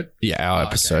episode? Yeah, our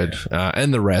episode.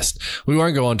 And the rest. We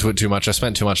won't go on to it too much. I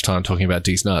spent too much time talking about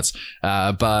D's nuts.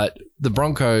 But the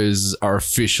Broncos are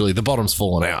officially, the bottom's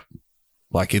fallen out.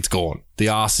 Like, it's gone. The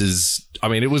arse is, I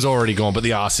mean, it was already gone, but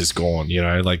the arse is gone,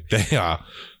 like they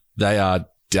are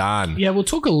done. Yeah, we'll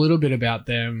talk a little bit about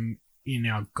them in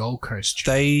our Gold Coast.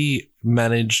 They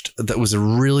managed, that was a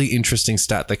really interesting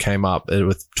stat that came up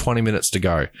with 20 minutes to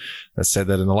go. That said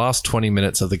that in the last 20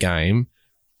 minutes of the game,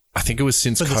 I think it was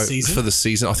for the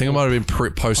season. I think it might have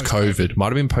been post-COVID. Might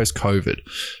have been post-COVID.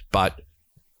 But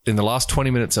in the last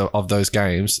 20 minutes of those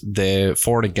games, they're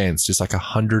for and against just like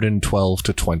 112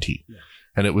 to 20. Yeah.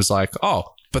 And it was like, oh,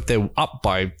 but they're up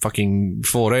by fucking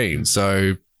 14.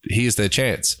 So here's their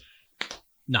chance.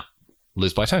 No.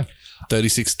 Lose by 10.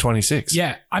 36-26.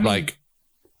 Yeah. I mean,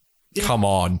 come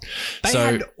on. They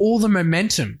had all the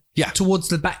momentum towards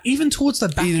the back, even towards the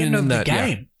back end of the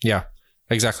game. Yeah,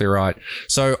 exactly right.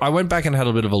 So I went back and had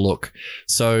a bit of a look.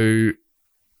 So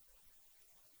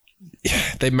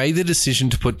they made the decision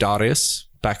to put Darius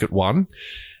back at 1.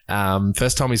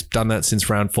 First time he's done that since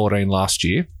round 14 last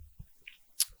year.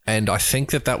 And I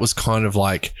think that was kind of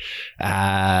like,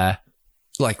 not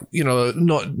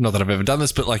that I've ever done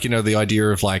this, but like, the idea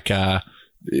of like,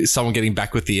 someone getting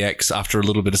back with the ex after a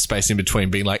little bit of space in between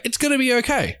being like, it's going to be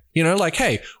okay. Like,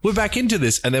 hey, we're back into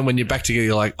this. And then when you're back together,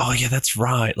 you're like, oh yeah, that's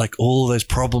right. Like all those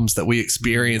problems that we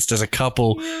experienced as a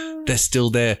couple, they're still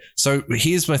there. So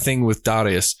here's my thing with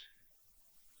Darius.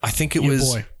 I think it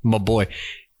was my boy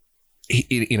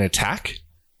in attack.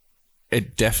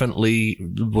 It definitely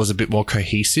was a bit more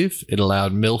cohesive. It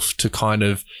allowed Milf to kind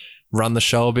of run the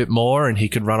show a bit more, and he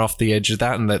could run off the edge of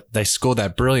that. And that they scored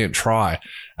that brilliant try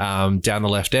down the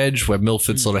left edge where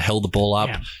Milford sort of held the ball up.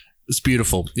 Yeah. It's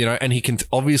beautiful, and he can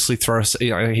obviously throw.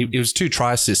 It was 2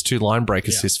 try assists, 2 line break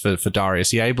assists for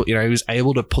Darius. He was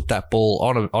able to put that ball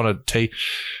on a tee.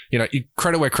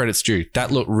 Credit where credit's due.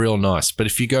 That looked real nice. But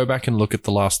if you go back and look at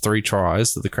the last 3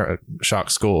 tries that the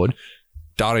Sharks scored,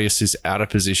 Darius is out of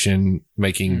position,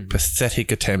 making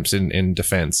pathetic attempts in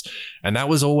defense. And that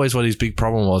was always what his big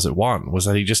problem was at 1, was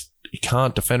that he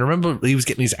can't defend. Remember, he was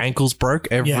getting his ankles broke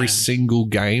every single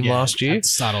game last year. At the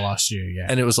start of last year, yeah.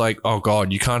 And it was like, oh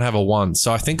God, you can't have a 1.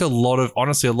 So I think a lot of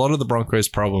the Broncos'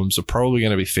 problems are probably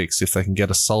going to be fixed if they can get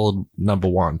a solid number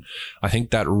 1. I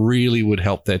think that really would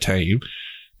help their team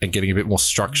and getting a bit more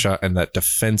structure and that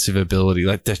defensive ability.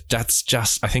 Like that's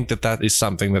just, I think that is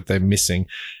something that they're missing.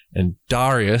 And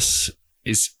Darius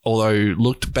although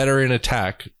looked better in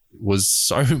attack, was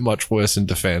so much worse in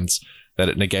defense that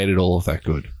it negated all of that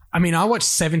good. I mean, I watched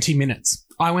 70 minutes.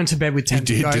 I went to bed with 10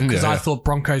 to go because I thought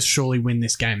Broncos surely win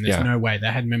this game. There's no way. They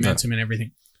had momentum and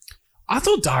everything. I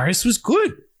thought Darius was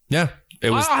good. Yeah.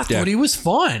 I thought he was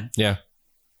fine. Yeah.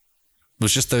 It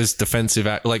was just those defensive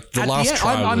like the last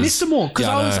try. I missed them all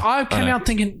because I came out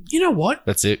thinking, you know what?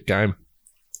 That's it, game.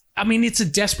 I mean, it's a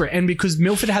desperate, and because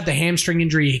Milford had the hamstring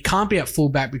injury, he can't be at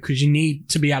fullback because you need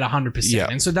to be at 100%. Yeah.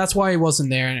 And so that's why he wasn't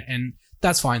there, and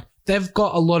that's fine. They've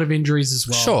got a lot of injuries as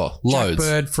well. Sure, loads. Jack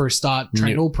Bird, for a start,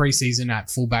 trained all preseason at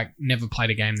fullback, never played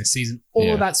a game this season.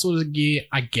 All of that sort of gear,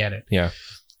 I get it. Yeah.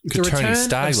 The return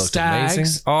Staggs looked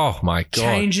amazing. Oh, my God.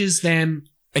 Changes them.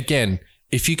 Again,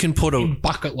 if you can put a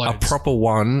proper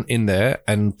 1 in there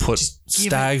and put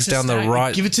Staggs down the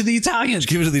right. Give it to the Italians.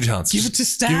 Give it to the Italians. Give it to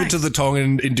Staggs. Give it to the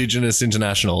Tongan Indigenous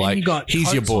International. And like, you got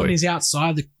he's your boy. He's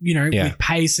outside, with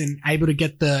pace and able to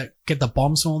get the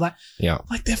bombs and all that. Yeah.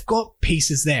 Like, they've got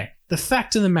pieces there. The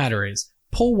fact of the matter is,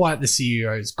 Paul White, the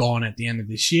CEO, is gone at the end of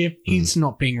this year. He's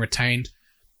not being retained.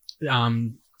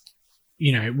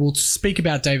 We'll speak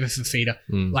about David Fifita.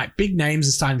 Like, big names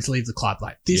are starting to leave the club.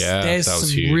 Like this, there's some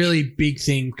huge. Really big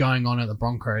thing going on at the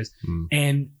Broncos.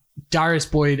 And Darius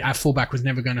Boyd at fullback was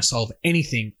never going to solve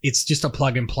anything. It's just a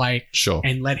plug and play. Sure.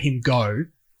 And let him go,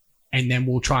 and then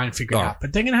we'll try and figure it out.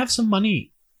 But they're going to have some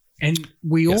money, and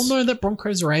we all know that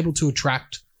Broncos are able to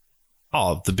attract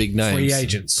the big names, free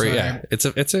agents. It's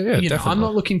a definitely. I'm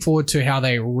not looking forward to how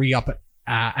they re-up it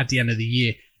at the end of the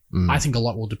year. I think a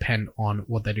lot will depend on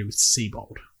what they do with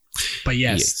Seabold. But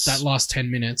yes, that last 10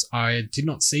 minutes, I did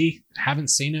not see, haven't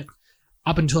seen it.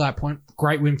 Up until that point,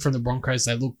 great win from the Broncos.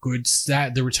 They look good.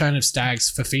 The return of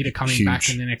Staggs, Fifita coming back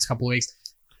in the next couple of weeks.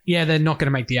 Yeah, they're not going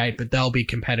to make the 8, but they'll be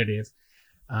competitive.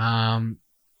 All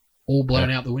blown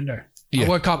out the window. Yeah.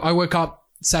 I woke up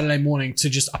Saturday morning to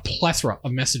just a plethora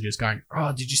of messages going,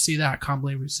 oh, did you see that? I can't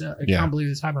believe this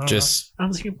happened. And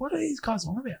I'm thinking, what are these guys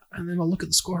on about? And then I look at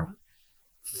the score.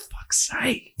 Fuck's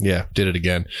sake. Yeah, did it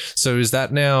again. So is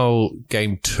that now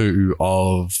game 2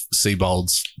 of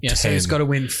Seabold's 10? So he's got to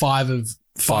win 5 of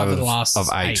the last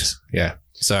 8. Yeah.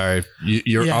 So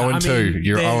you're 0-2.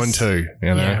 You're 0-2.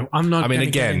 Yeah, I'm not going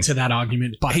to get into that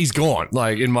argument. But he's gone.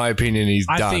 Like, in my opinion, he's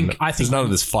done. I think there's none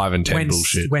of this 5-10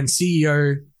 bullshit. When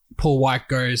CEO Paul White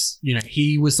goes,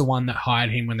 he was the one that hired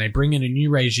him. When they bring in a new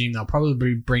regime, they'll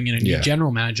probably bring in a new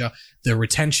general manager. The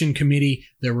retention committee,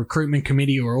 the recruitment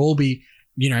committee will all be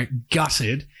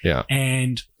gutted,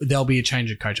 and there'll be a change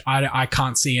of coach. I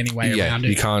can't see any way around it.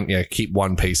 You can't, keep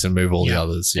one piece and move all the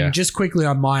others. Yeah. And just quickly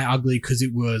on my ugly, because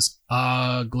it was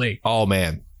ugly. Oh,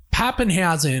 man.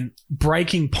 Pappenhausen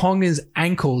breaking Ponga's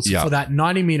ankles for that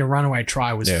 90-meter runaway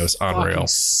try was it was unreal.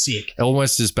 Sick.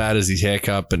 Almost as bad as his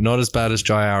haircut, but not as bad as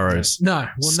Jai Arrow's. No,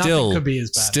 nothing could be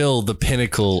as bad. Still the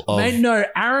pinnacle of...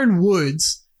 Aaron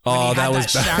Woods... that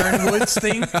was bad. Sharon Woods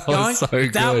thing that going. Was so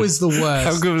good. That was the worst.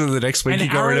 How good was the next week? You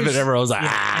got rid of it. Everyone was like,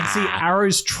 And see,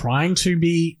 Arrow's trying to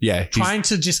be, trying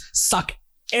to just suck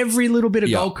every little bit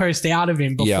of Gold Coast out of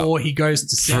him before he goes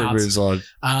to South. Moves on.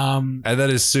 And that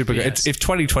is super good. If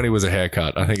 2020 was a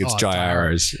haircut, I think it's Jai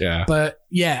Arrow's. Yeah. But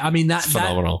yeah, I mean, it's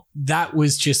phenomenal. That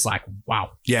was just like,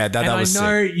 wow. Yeah, that was I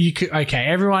know sick. you could,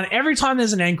 every time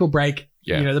there's an ankle break,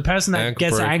 the person that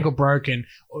gets an ankle broken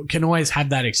can always have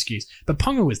that excuse. But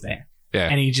Ponga was there. Yeah.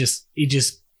 And he just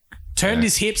turned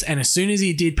his hips, and as soon as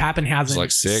he did,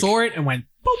 Pappenhausen saw it and went,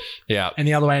 boop. Yeah. And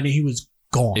the other way, and he was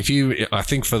gone. I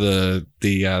think for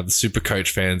the super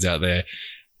coach fans out there,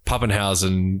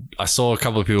 Pappenhausen, I saw a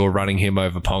couple of people running him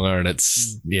over Ponga, and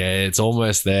it's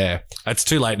almost there. It's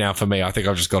too late now for me. I think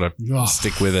I've just got to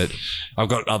stick with it. I've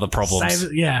got other problems.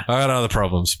 I've got other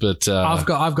problems, but I've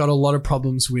got a lot of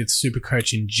problems with super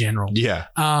coach in general. Yeah.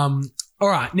 All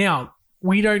right. Now,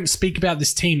 we don't speak about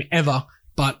this team ever,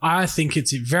 but I think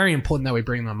it's very important that we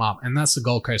bring them up, and that's the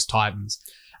Gold Coast Titans.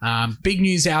 Big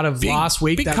news out of last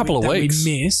week that we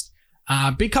missed.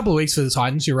 Big couple of weeks for the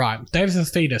Titans. You're right. David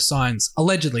Fifita signs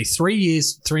allegedly 3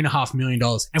 years, $3.5 million,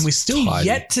 and we're still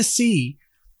yet to see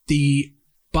the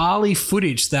Bali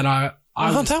footage that I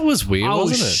thought that was weird.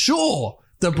 Wasn't it? Sure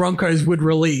the Broncos would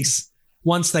release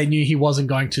once they knew he wasn't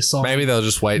going to sign. Maybe they'll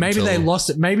just wait. Maybe they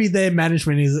lost it. Maybe their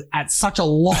management is at such a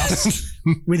loss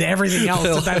with everything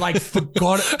else that they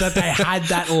forgot that they had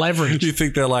that leverage. You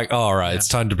think they're like, all right, it's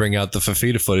time to bring out the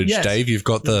Fifita footage. Yes. Dave, you've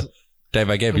got the. Dave,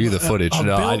 I gave you the footage.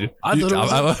 No, I gave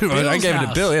it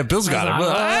to Bill. Yeah, Bill's got it.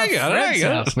 I got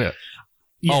it.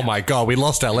 Yeah. Oh my God, we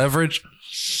lost our leverage.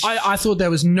 I thought there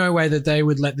was no way that they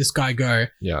would let this guy go.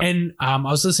 Yeah. And I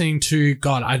was listening to,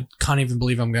 God, I can't even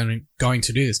believe I'm going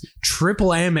to do this.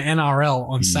 Triple M NRL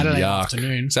on Saturday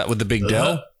afternoon. Is that with the big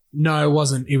Dell? No, it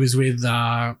wasn't. It was with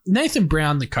Nathan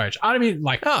Brown, the coach. I mean,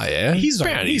 oh yeah, he's all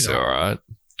right.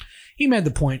 He made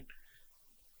the point.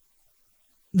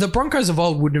 The Broncos of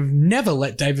old would have never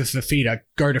let David Fifita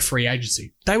go to free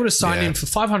agency. They would have signed him for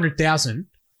 $500,000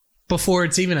 before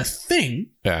it's even a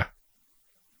thing. Yeah.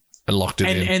 And locked it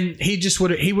in. And he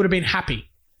would have been happy.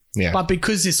 Yeah. But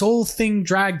because this whole thing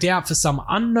dragged out for some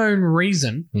unknown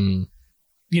reason,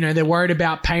 they're worried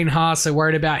about Payne Haas, they're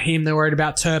worried about him, they're worried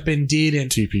about Turpin Did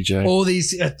and TPJ. All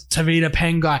these Tavita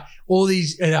Pengai, all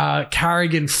these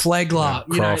Carrigan, Flegler,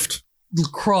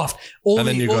 Croft, all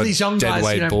these young guys.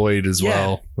 Deadweight Boyd as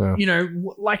well. Yeah.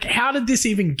 How did this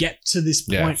even get to this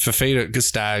point? Yeah, Fifita,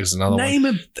 Staggs, another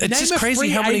one. It's just crazy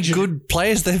how many good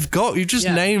players they've got. You just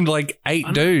named 8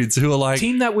 dudes who are like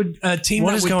team that would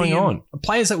what is going on?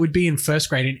 Players that would be in first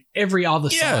grade in every other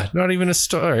side. Yeah, not even a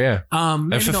star. Yeah,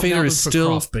 and Fifita is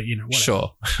still Croft, but whatever.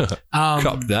 Sure.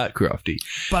 Cop that, Crofty.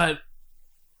 But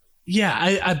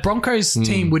a Broncos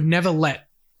team would never let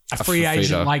a free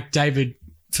agent like David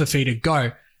Fifita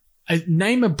go.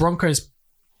 Name a Broncos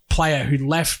player who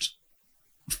left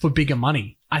for bigger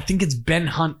money. I think it's Ben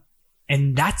Hunt,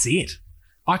 and that's it.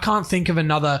 I can't think of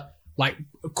another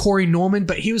Corey Norman,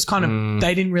 but he was kind of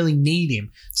they didn't really need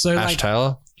him. So Ash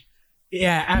Taylor.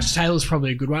 Yeah, Ash Taylor's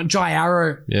probably a good one. Jai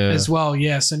Arrow as well.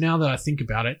 Yeah. So now that I think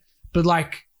about it, but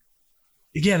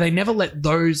they never let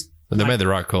those. And they made the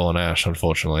right call on Ash,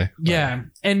 unfortunately. Yeah.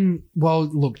 And,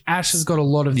 look, Ash has got a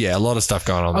lot of stuff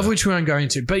going on of which we won't go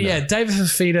into. But, David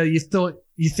Fifita,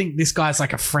 you think this guy's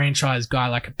like a franchise guy,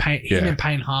 like him and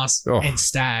Payne Haas and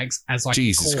Staggs as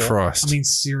Jesus core. Christ. I mean,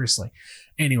 seriously.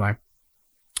 Anyway,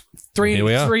 3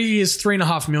 years,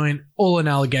 $3.5 million, all an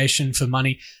allegation for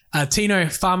money. Tino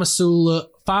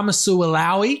Famasualaui.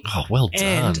 Oh, well done.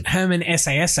 And Herman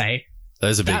Sasa.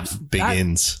 Those are big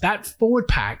ins. That forward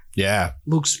pack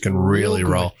looks can really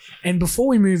roll. And before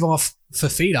we move off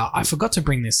Fifita, I forgot to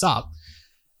bring this up.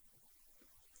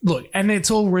 Look, and it's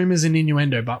all rumors and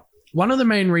innuendo, but one of the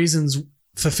main reasons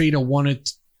Fifita wanted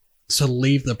to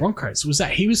leave the Broncos was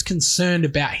that he was concerned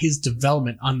about his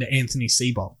development under Anthony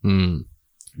Seibold. And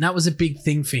that was a big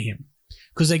thing for him.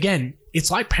 Because again,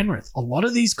 it's like Penrith. A lot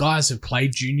of these guys have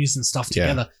played juniors and stuff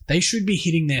together. They should be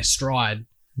hitting their stride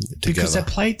because they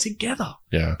played together.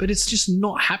 Yeah. But it's just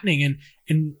not happening.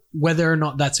 And whether or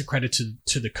not that's a credit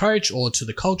to the coach or to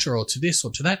the culture or to this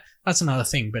or to that, that's another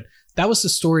thing. But that was the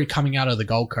story coming out of the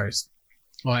Gold Coast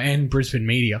and Brisbane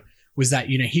media, was that,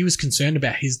 he was concerned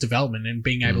about his development and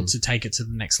being able to take it to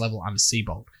the next level under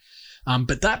Seibold.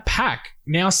 But that pack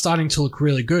now starting to look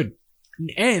really good.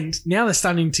 And now they're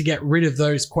starting to get rid of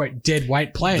those, quote, dead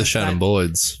weight players. The Shannon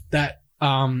Boyds. They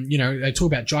talk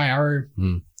about Jai Arrow.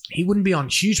 He wouldn't be on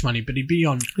huge money, but he'd be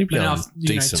on enough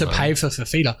to pay for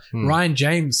Fifita. Ryan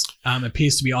James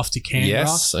appears to be off to Canberra.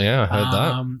 Yes, yeah, I heard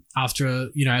that. After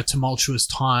a tumultuous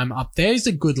time up there. He's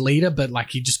a good leader, but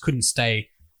he just couldn't stay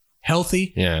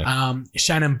healthy. Yeah.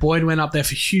 Shannon Boyd went up there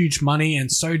for huge money,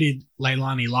 and so did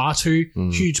Leilani Latu.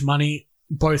 Huge money.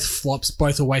 both flops,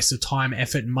 both a waste of time,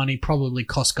 effort, and money. Probably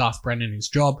cost Garth Brennan his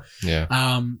job.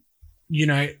 Yeah. You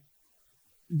know,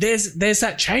 there's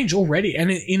that change already, and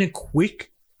in a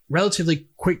relatively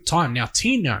quick time. Now,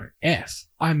 Tino F,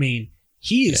 I mean,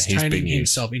 he is turning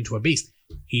himself into a beast.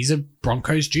 He's a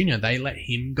Broncos junior. They let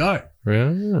him go.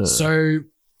 Yeah. So,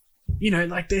 you know,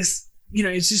 like there's, you know,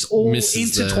 it's just all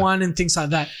intertwined and things like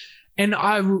that. And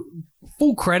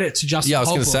full credit to Justin. Yeah, I was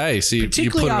going to say. So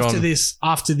particularly you put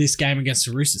after this game against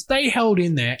the Roosters, they held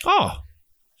in there. Oh,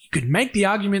 you could make the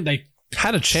argument they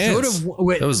had a chance.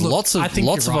 There was lots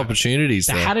of opportunities.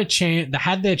 They had a chance. They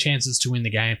had their chances to win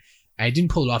the game. They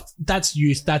didn't pull it off. That's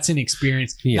youth. That's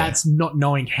inexperience. Yeah. That's not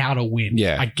knowing how to win.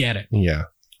 Yeah, I get it. Yeah.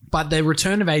 But the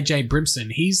return of AJ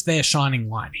Brimson, he's their shining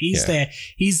light. He's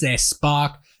their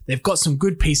spark. They've got some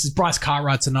good pieces. Bryce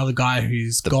Cartwright's another guy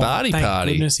who's gone. Barty Thank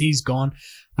Party. goodness he's gone.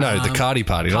 No, the Cardi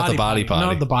Party, not the Barty Party.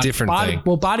 Not the Barty. Different thing.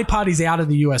 Well, Barty Party's out of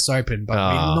the US Open, but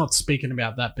we're not speaking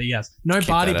about that. But yes, no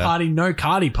Barty Party, no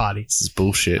Cardi Party. This is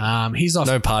bullshit. He's off.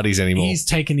 No parties anymore. He's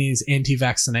taken his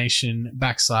anti-vaccination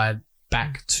backside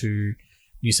back to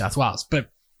New South Wales. But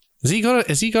has he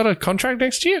got a contract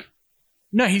next year?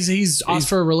 No, he's asked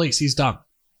for a release. He's done.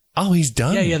 Oh, he's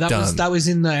done. Yeah. That was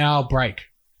in our break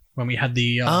when we had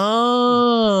the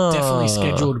definitely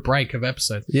scheduled break of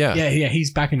episodes. Yeah.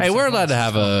 He's back in. Hey, we're allowed to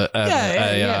have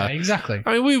exactly.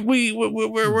 I mean,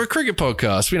 we're a cricket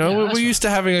podcast. You know, we're used to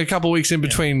having a couple of weeks in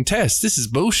between tests. This is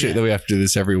bullshit that we have to do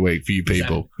this every week for you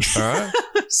people. All right.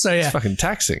 So it's fucking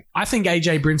taxing. I think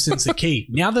AJ Brimson's the key.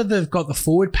 Now that they've got the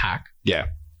forward pack. Yeah.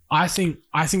 I think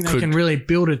they can really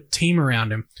build a team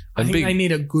around him. I think they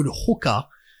need a good hooker.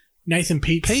 Nathan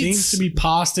Peets seems to be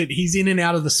past it. He's in and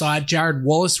out of the side. Jared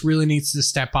Wallace really needs to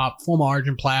step up. Former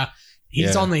Origin player.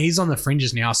 He's on the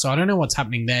fringes now, so I don't know what's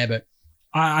happening there. But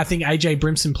I think AJ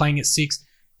Brimson playing at 6,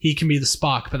 he can be the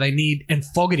spark. But they need, and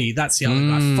Fogarty, that's the other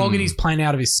guy. Fogarty's playing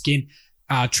out of his skin.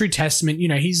 True testament. You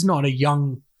know, he's not a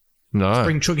young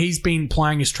spring chook. He's been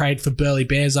playing his trade for Burleigh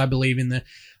Bears, I believe, in the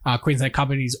Queensland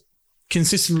Cup, and he's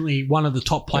consistently one of the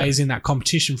top players in that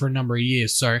competition for a number of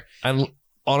years. So, and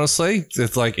honestly,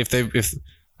 it's like if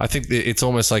I think it's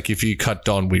almost like if you cut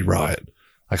Don, we riot.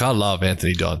 Like, I love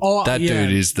Anthony Don. That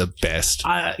dude is the best.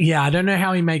 I don't know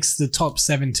how he makes the top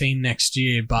 17 next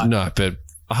year, but but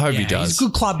I hope he does. He's a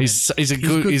good clubman. He's a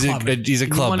clubman.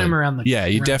 You want him around the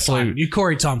you definitely. You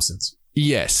Corey Thompson's.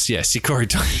 Yes, you're Corey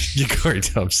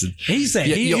Thompson. He's there.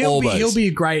 He'll be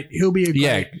a great. He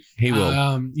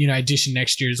will. Addition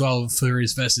next year as well for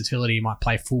his versatility. He might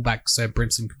play fullback, so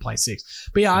Brimson could play 6.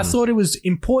 But I thought it was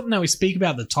important that we speak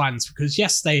about the Titans because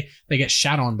yes, they get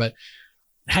shat on, but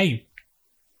hey,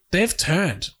 they've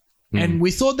turned. And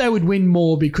we thought they would win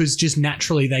more because just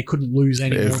naturally they couldn't lose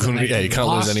any more. You can't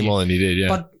lose any more than you did.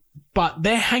 Yeah, but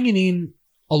they're hanging in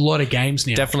a lot of games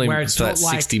now. Definitely where it's that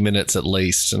 60 minutes at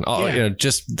least. And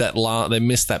just that they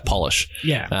missed that polish.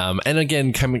 Yeah. And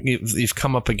again, you've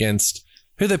come up against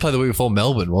who they played the week before,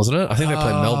 Melbourne, wasn't it? I think they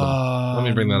played Melbourne. Let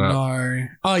me bring that up. No.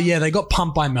 Oh yeah, they got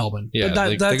pumped by Melbourne. Yeah,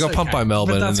 they got pumped by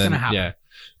Melbourne. But that's going to happen. Yeah.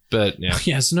 But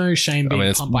yeah, it's no shame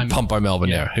being pumped by Melbourne.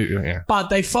 Yeah. But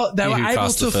they were able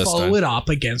to follow it up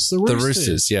against the Roosters. The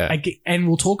Roosters, yeah. And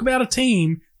we'll talk about a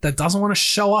team that doesn't want to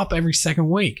show up every second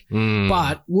week.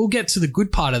 But we'll get to the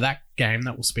good part of that game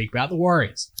that we'll speak about, the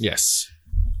Warriors. Yes.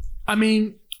 I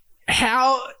mean,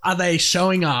 how are they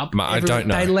showing up? I don't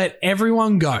know. They let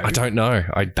everyone go. I don't know.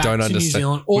 I don't understand. New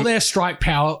Zealand, all their strike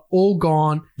power, all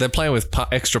gone. They're playing with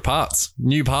extra parts,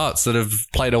 new parts that have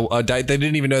played a day. They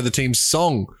didn't even know the team's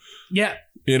song. Yeah.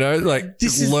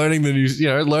 Learning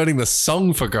the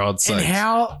song for God's sake. And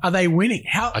how are they winning?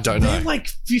 I don't know. They're like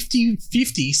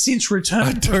 50-50 since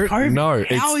return from COVID. No,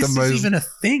 how is this even a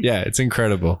thing? Yeah, it's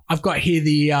incredible. I've got here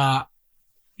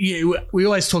we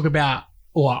always talk about,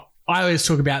 or I always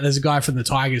talk about, there's a guy from the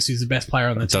Tigers who's the best player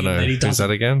on the team. Who's that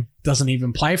again? Doesn't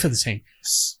even play for the team.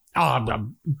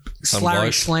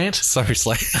 Slary Slant. Sorry,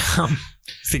 Slant.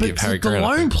 But Harry the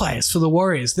lone players for the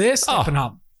Warriors, they're stepping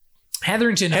up.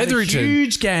 Hetherington had a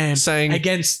huge game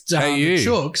against the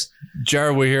Chooks.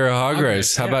 Jared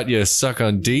Waihira-Hargreaves, how about you suck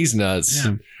on D's nuts?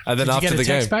 Yeah. And then after the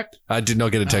game, back? I did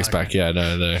not get a text back. Yeah,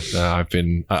 no.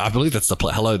 I believe that's the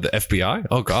hello, the FBI.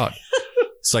 Oh God.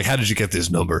 It's like, how did you get this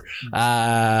number?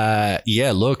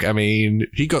 Look, I mean,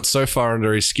 he got so far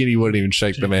under his skin, he wouldn't even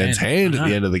shake the man's hand at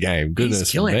the end of the game. Goodness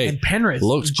He's killing me. it. And Penrith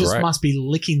must be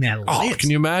licking their lips. Oh, can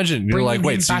you imagine? You're like,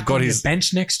 wait, so you've got his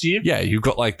bench next year? Yeah, you've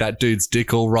got like that dude's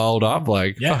dick all rolled up.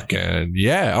 Like, fucking,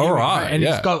 all right. And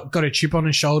he's got a chip on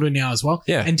his shoulder now as well.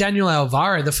 Yeah. And Daniel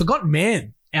Alvaro, the forgotten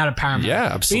man out of Parramatta. Yeah,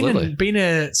 absolutely. Been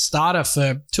a starter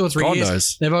for 2 or 3 years.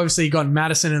 Knows. They've obviously got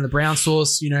Madison and the brown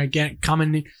sauce,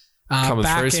 coming in. coming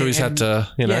through, so he's had to,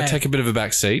 take a bit of a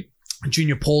back seat.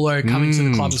 Junior Paulo coming to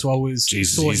the club as well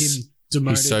saw him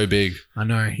demoted. He's so big. I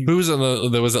know. Who was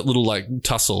there was that little like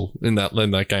tussle in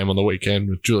that game on the weekend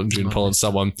with Junior Paulo and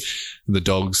someone, the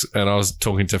dogs. And I was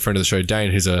talking to a friend of the show,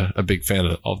 Dane, who's a big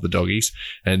fan of the doggies.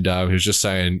 And he was just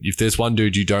saying, if there's one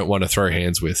dude you don't want to throw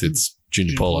hands with, it's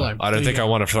Junior Paulo. I don't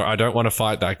want to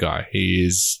fight that guy.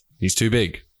 He's too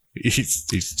big.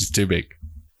 He's too big.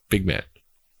 Big man.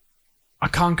 I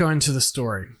can't go into the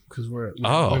story because we're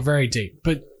very deep.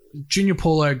 But Junior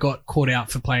Paulo got caught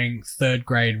out for playing third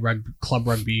grade club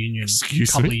rugby union a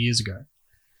couple of years ago.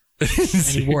 And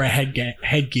he wore a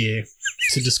headgear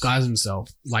to disguise himself.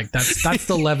 Like that's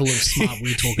the level of smart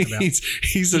we're talking about.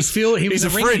 He was a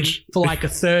fridge for like a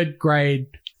third grade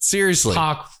seriously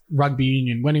park rugby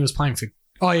union when he was playing for.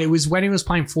 Oh, it was when he was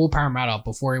playing for Parramatta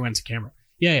before he went to Canberra.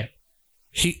 Yeah.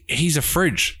 He's a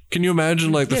fridge. Can you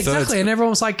imagine like the third? Exactly. And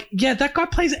everyone was like, yeah, that guy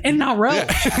plays NRL.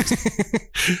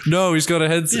 Yeah. No, he's got a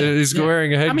head. He's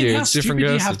wearing a headgear. I mean, how it's different. Stupid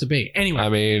do you have to be? Anyway. I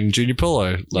mean, Junior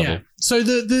Paulo level. Yeah. So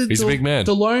he's a big man.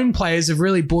 The lone players have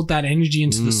really brought that energy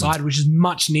into the side, which is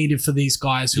much needed for these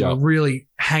guys who are really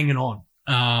hanging on.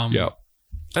 Yeah.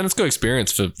 And it's good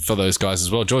experience for those guys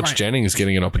as well. George Jennings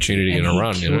getting an opportunity in a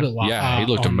run. He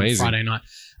looked amazing. Friday night.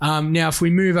 Now, if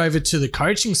we move over to the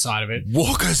coaching side of it,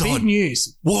 Big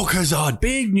news. Walker's on.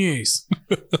 Big news.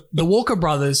 The Walker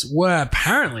brothers were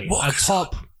apparently were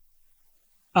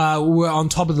on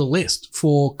top of the list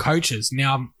for coaches.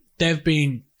 Now,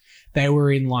 they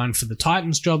were in line for the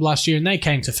Titans job last year, and they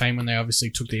came to fame when they obviously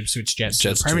took the Ipswich Jets to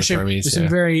the Premiership. With some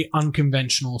very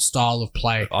unconventional style of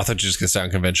play. I thought you were just going to say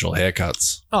unconventional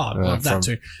haircuts. Oh, that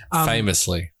too.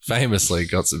 Famously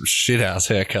got some shit-house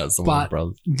haircuts. But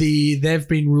they've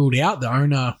been ruled out. The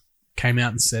owner came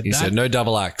out and said He said no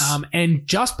double acts. And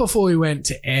just before we went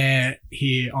to air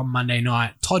here on Monday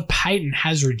night, Todd Payten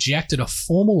has rejected a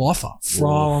formal offer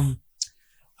from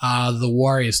the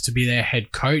Warriors to be their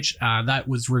head coach. That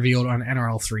was revealed on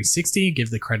NRL 360.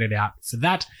 Give the credit out for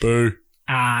that. Boo.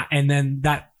 And then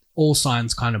that all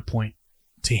signs kind of point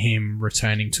to him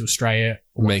returning to Australia.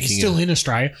 He's still in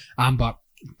Australia, but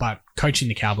coaching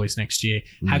the Cowboys next year.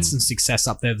 Had some success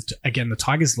up there. Again, the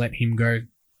Tigers let him go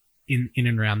in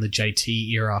and around the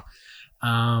JT era.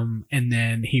 And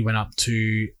then he went up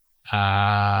to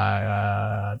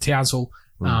Townsville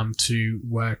to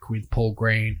work with Paul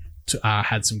Green.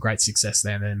 Had some great success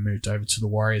there, and then moved over to the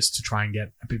Warriors to try and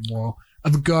get a bit more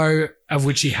of a go, of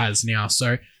which he has now.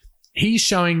 So he's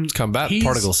showing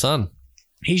prodigal son.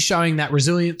 He's showing that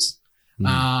resilience,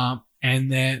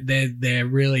 and they're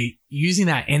really using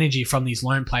that energy from these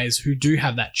lone players who do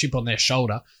have that chip on their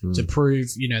shoulder to prove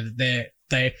that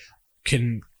they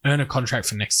can earn a contract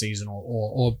for next season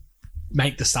or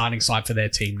make the starting side for their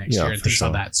team next year and things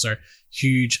like that. So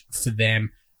huge for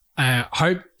them.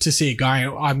 Hope to see it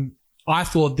going. I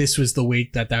thought this was the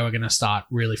week that they were going to start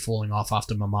really falling off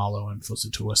after Mamalo and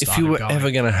Fusatua started. If you were ever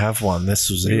going to have one, this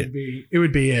was it. It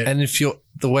would be it. And if you're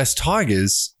the West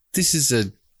Tigers, it's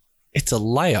a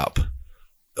layup.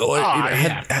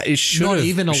 It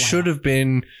should have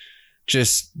been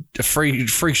just a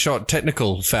free shot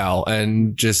technical foul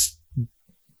and just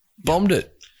bombed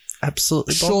it.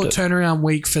 Absolutely bombed it. Short turnaround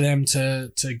week for them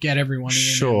to get everyone in.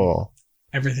 Sure.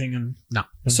 Everything and no.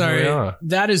 So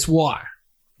that is why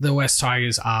the West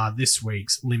Tigers are this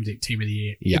week's Limbic Team of the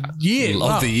Year.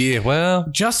 The year. Well,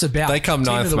 just about. They come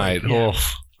ninth, mate.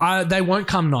 Yeah. They won't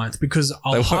come ninth because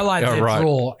I'll highlight their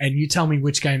draw and you tell me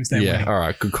which games they're winning. All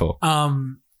right, good call.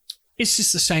 It's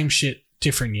just the same shit,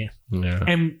 different year. Yeah.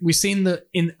 And we've seen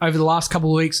over the last couple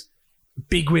of weeks,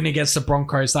 big win against the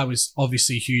Broncos. That was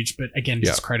obviously huge, but again,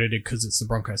 discredited because it's the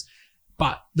Broncos.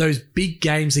 But those big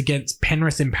games against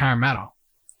Penrith and Parramatta,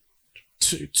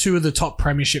 two of the top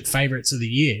premiership favourites of the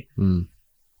year,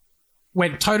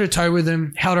 went toe-to-toe with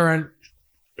them, held our own,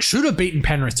 should have beaten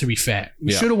Penrith, to be fair.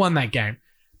 We should have won that game.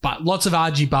 But lots of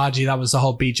argy-bargy. That was the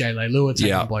whole BJ Leilua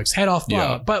taking the bloke's head off.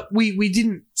 But we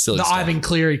didn't. Silly the stuff. Ivan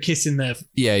Cleary kissing the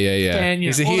fan,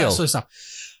 he's a all heel. that sort of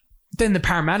stuff. Then the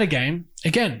Parramatta game,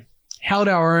 again, held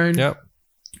our own. Yep.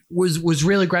 Was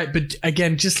really great, but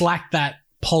again, just lacked that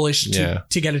polish to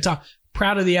get it done.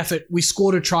 Proud of the effort. We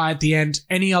scored a try at the end.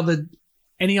 Any other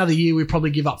year, we probably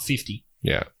give up 50.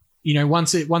 Yeah.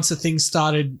 Once the things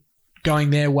started going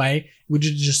their way, it would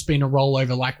have just been a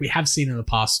rollover like we have seen in the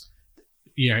past.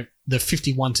 The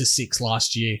 51-6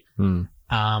 last year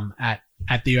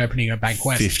at the opening of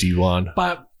Bankwest. 51.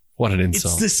 But what an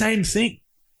insult. It's the same thing.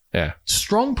 Yeah.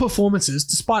 Strong performances,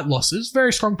 despite losses,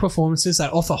 very strong performances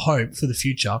that offer hope for the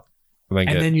future.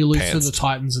 And then you lose to the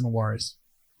Titans and the Warriors.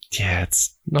 Yeah,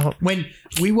 it's not. When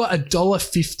we were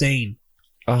 $1.15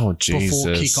 Oh, Jesus.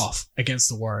 before kickoff against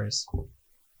the Warriors.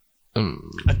 Mm.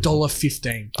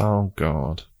 $1.15. Oh,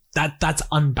 God. That's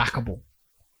unbackable.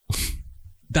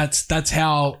 That's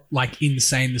how like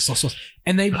insane the sauce was.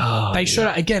 And they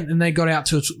showed it again, and they got out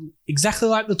to exactly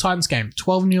like the Titans game,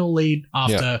 12-0 lead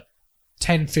after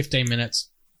 10, 15 minutes.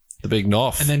 The big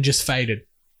Noff. And then just faded.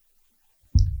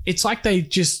 It's like they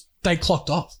clocked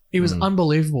off. It was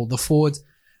unbelievable. The forwards,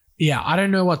 I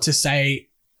don't know what to say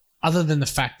other than the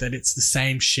fact that it's the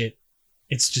same shit.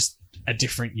 It's just a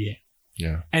different year.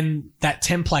 Yeah. And that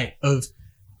template of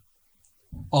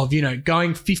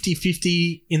going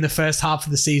 50-50 in the first half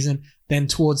of the season, then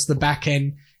towards the back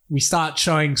end, we start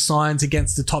showing signs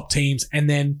against the top teams, and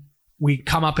then we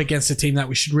come up against a team that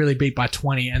we should really beat by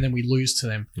 20, and then we lose to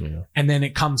them. Yeah. And then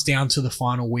it comes down to the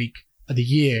final week of the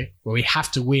year where we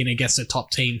have to win against a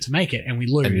top team to make it, and we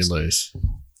lose. And you lose.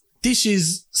 This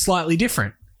is slightly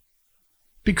different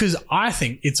because I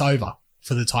think it's over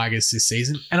for the Tigers this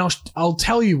season, and I'll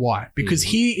tell you why. Because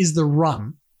here is the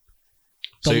run.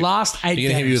 The last 8 games. You're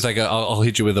going to hit me with I'll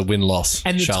hit you with a win-loss.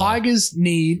 And the Tigers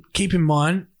keep in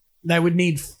mind, they would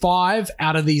need 5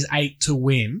 out of these 8 to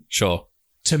win. Sure.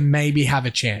 To maybe have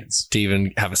a chance. To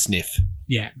even have a sniff.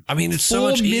 Yeah. I mean, it's so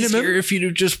much easier if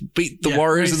you just beat the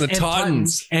Warriors and the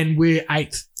Titans. And we're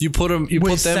 8th. You put them,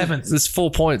 we're them 7th. There's 4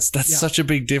 points. That's such a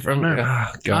big difference.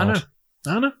 Oh, God.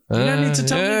 I know. You don't need to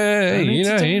tell me.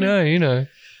 You know.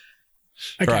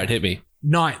 Okay. Right, hit me.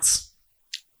 Knights.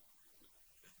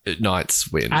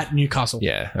 Knights win. At Newcastle.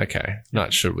 Yeah, okay.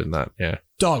 Knights should win that, yeah.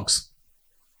 Dogs.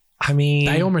 I mean,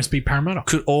 they almost beat Parramatta.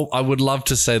 I would love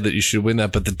to say that you should win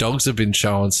that, but the Dogs have been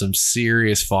showing some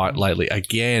serious fight lately.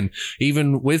 Again,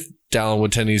 even with Dallin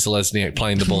Watene-Zelezniak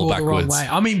playing the ball backwards. Way.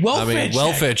 I mean,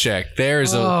 welfare check. There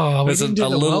is a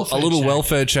little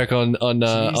welfare check on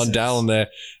Dallin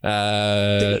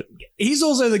there. He's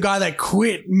also the guy that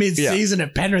quit mid-season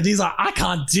at Penrith. He's like, I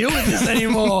can't deal with this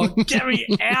anymore. Get me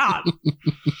out.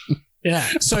 Yeah.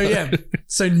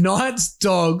 So Knights,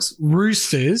 Dogs,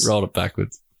 Roosters. Rolled it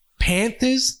backwards.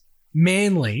 Panthers,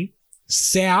 Manly,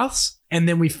 Souths, and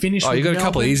then we finish with you got Melbourne. A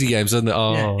couple of easy games, isn't there?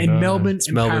 Melbourne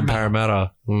and Melbourne,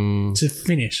 Parramatta. To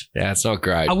finish. Yeah, it's not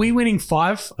great. Are we winning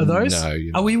 5 of those? No.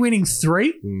 Are we winning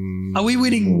 3? Are we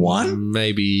winning 1?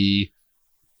 Maybe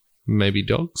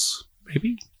Dogs?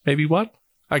 Maybe 1?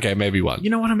 Okay, maybe 1.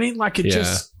 You know what I mean? Like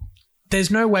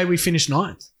there's no way we finish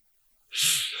 9th.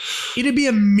 It'd be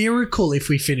a miracle if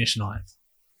we finish 9th.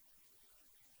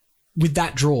 With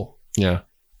that draw. Yeah.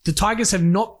 The Tigers have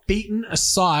not beaten a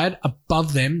side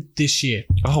above them this year.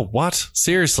 Oh, what?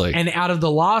 Seriously? And out of the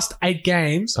last 8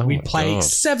 games, we played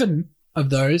 7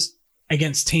 of those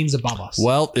against teams above us.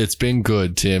 Well, it's been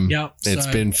good, Tim. Yep. It's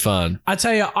been fun. I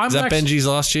tell you, Is that Benji's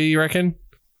last year, you reckon?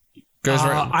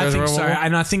 I think so.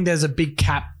 And I think there's a big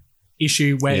cap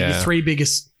issue where your 3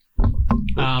 biggest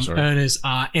earners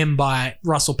are Mbai,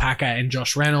 Russell Packer, and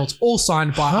Josh Reynolds, all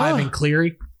signed by Ivan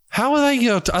Cleary. How are they?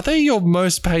 Are they your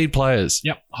most paid players?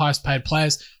 Yep, highest paid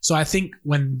players. So I think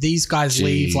when these guys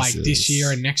leave, like this year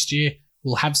and next year,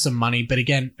 we'll have some money. But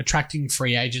again, attracting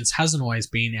free agents hasn't always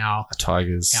been our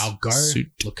Tigers. Our go. Suit.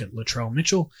 Look at Latrell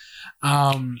Mitchell.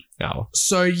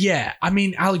 So yeah, I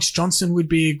mean, Alex Johnson would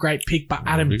be a great pick, but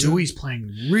Adam Dewey's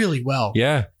playing really well.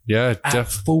 Yeah, at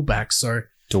fullback. So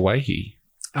Dewey.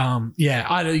 We can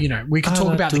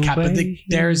talk about the cap, but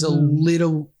there is a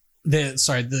little.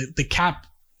 The cap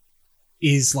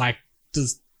is like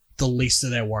the least of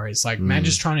their worries. Like, man,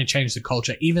 just trying to change the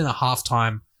culture. Even a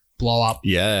halftime blow up.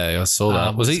 Yeah, I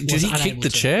saw that. Did he kick the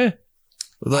chair?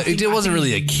 Like, it wasn't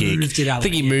really a kick. I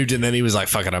think he moved and then he was like,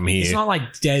 "Fuck it, I'm here." It's not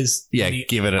like Des.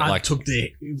 Giving it like took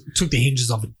the hinges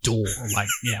off a door. Like,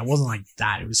 it wasn't like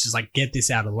that. It was just like, get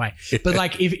this out of the way. But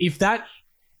like, if that,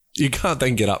 you can't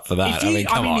then get up for that.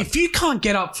 If you can't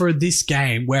get up for this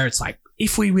game where it's like,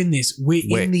 if we win this, we're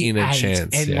in a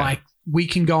chance, and like, we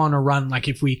can go on a run. Like,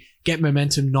 if we get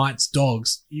momentum, Knights,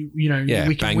 Dogs, we can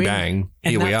bang, win. Bang.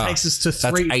 And here that we are. takes us to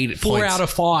 4 points. out of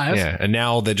 5. Yeah, and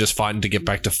now they're just fighting to get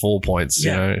back to 4 points.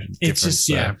 It's just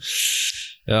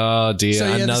Oh dear, so,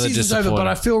 another the season's disappointment. over, but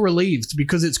I feel relieved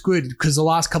because it's good, because the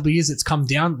last couple of years it's come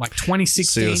down, like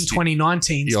 2016,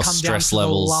 2019, it's come down to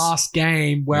levels. the last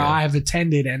game where I have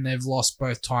attended and they've lost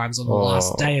both times on the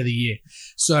last day of the year.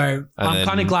 So I'm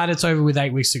kind of glad it's over with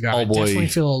 8 weeks ago. I definitely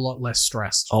feel a lot less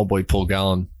stressed. Oh boy, Paul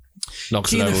Gallen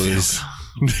knocks it over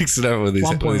with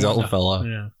his old fella.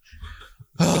 Yeah.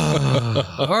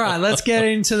 All right, let's get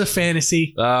into the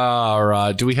fantasy. All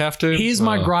right, do we have to? Here's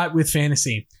my gripe with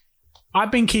fantasy. I've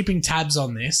been keeping tabs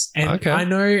on this, and I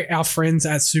know our friends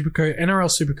at NRL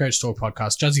Supercoach Talk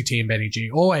podcast, Juzzy T and Benny G,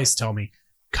 always tell me,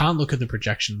 can't look at the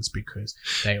projections because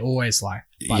they always lie.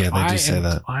 But Yeah, they do say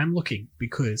that. I'm looking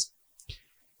because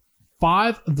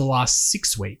 5 of the last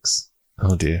 6 weeks,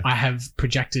 Oh dear. I have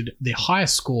projected the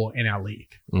highest score in our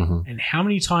league. Mm-hmm. And how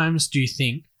many times do you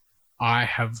think I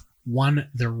have won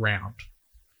the round?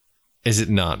 Is it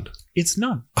none? It's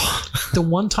none. The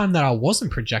one time that I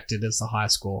wasn't projected as the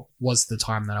highest score was the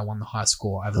time that I won the highest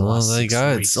score over the last 6 there you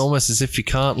go. weeks. It's almost as if you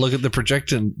can't look at the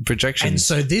projections. And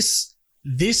so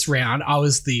this round, I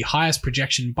was the highest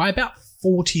projection by about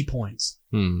 40 points.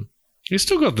 You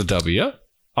still got the W.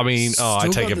 I mean, I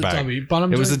Still take got it the back. W, but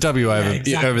I'm It was the doing- W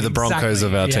Yeah, over the Broncos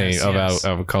of our exactly. team, Yes,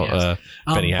 of yes.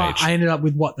 Benny but H. I ended up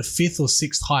with the 5th or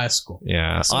 6th highest score.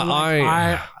 Yeah. So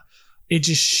it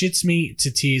just shits me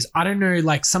to tears. I don't know,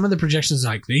 like some of the projections,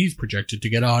 like he's projected to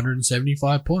get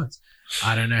 175 points.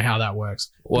 I don't know how that works.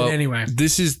 Well, but anyway,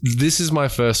 this is my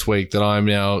first week that I'm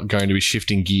now going to be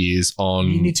shifting gears on.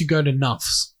 you need to go to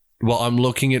Nuffs. Well, I'm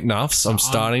looking at nuffs. I'm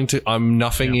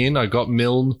nuffing in. I got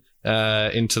Milne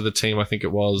into the team. I think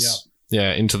it was.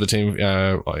 Yeah, into the team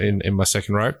in my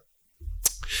second row.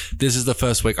 This is the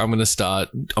first week I'm going to start.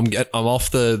 I'm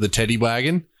off the Teddy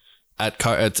wagon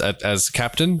as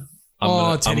captain.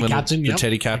 Teddy captain. The Yep.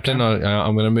 Teddy captain. Okay.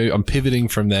 I'm going to move. I'm pivoting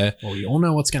from there. Well, we all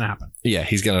know what's going to happen. Yeah,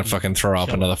 he's going to fucking throw up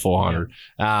Sure. another 400.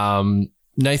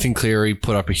 Nathan Cleary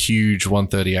put up a huge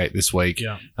 138 this week.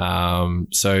 Yeah.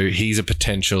 So he's a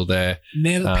potential there.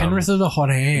 Now, Penrith are the hot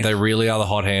hand. They really are the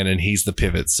hot hand, and he's the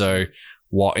pivot. So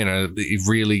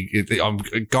I'm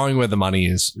going where the money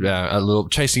is. A little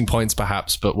chasing points,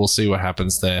 perhaps, but we'll see what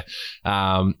happens there.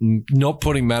 Not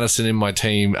putting Madison in my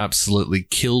team absolutely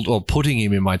killed, or putting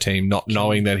him in my team, not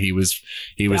knowing that he was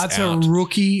That's out. a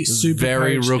rookie, super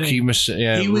Very coach rookie thing. machine.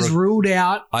 Yeah, He was ruled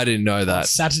out I didn't know that.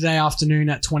 Saturday afternoon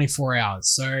at 24 hours.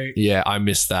 So Yeah, I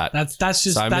missed that. that's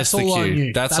just So I that's missed the all cue. on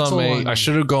you. That's all on me. you. I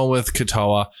should have gone with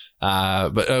Katoa,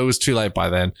 but it was too late by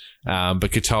then. But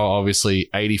Katoa, obviously,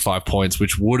 85 points,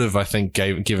 which would have, I think,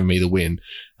 given me the win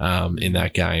in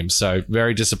that game. So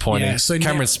very disappointing. Yeah, so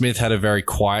Cameron now- Smith had a very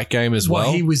quiet game as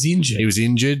well. He was injured. He was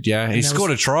injured. Yeah, he that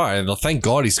scored a try, and thank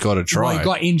God he scored a try. Well, he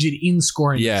got injured in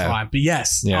scoring Yeah. the try. But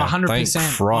yes, Yeah, 100%.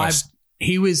 thank Christ.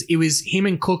 It was him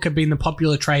and Cook have been the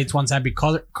popular trades once Abby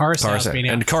Coruscant's been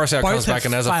out. And Coruscant Both comes back have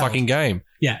and has a failed. fucking game.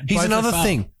 Yeah, He's both another have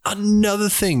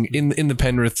failed. thing in the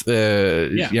Penrith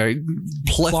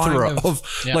plethora Line of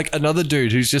yeah. like another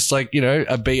dude who's just like,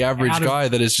 a B average Out of- guy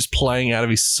that is just playing out of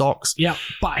his socks. Yeah,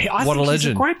 but I What think a he's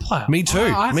legend. a great player. Me too.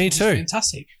 I Me think he's too.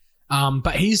 fantastic.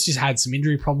 But he's just had some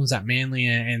injury problems at Manly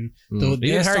and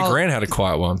Even Harry Grant had a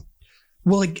quiet one.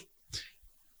 Well,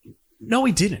 no,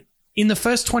 he didn't. In the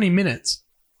first 20 minutes,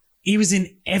 he was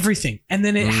in everything, and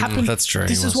then it happened. That's true. This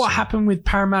He is was what too. happened with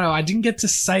Parramatta. I didn't get to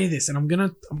say this, and I'm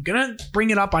gonna bring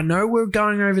it up. I know we're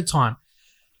going over time.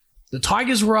 The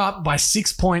Tigers were up by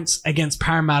 6 points against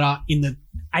Parramatta in the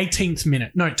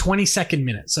 22nd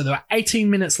minute. So there were 18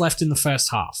 minutes left in the first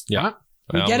half. Yeah. Right?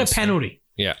 We I get a understand. penalty.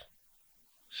 Yeah.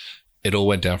 It all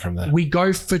went down from there. We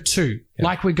go for 2. Yeah.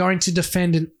 Like we're going to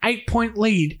defend an 8-point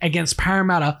lead against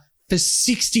Parramatta for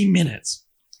 60 minutes.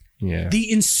 Yeah.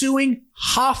 The ensuing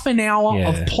half an hour Yeah.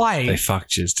 of play, They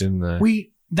fucked you, didn't they?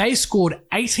 they scored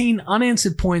 18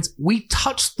 unanswered points. We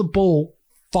touched the ball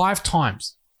 5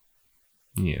 times.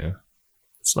 Yeah.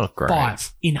 It's not great.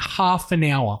 5 in half an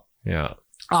hour Yeah.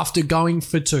 after going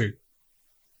for 2.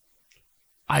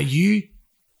 Are you,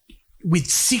 with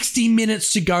 60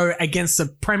 minutes to go against the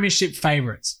premiership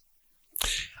favourites,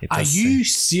 It are does you seem-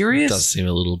 serious? It does seem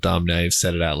a little dumb now you've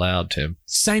said it out loud, Tim.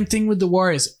 Same thing with the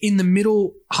Warriors. In the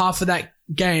middle half of that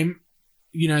game,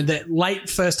 that late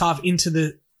first half into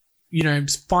the,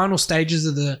 final stages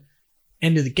of the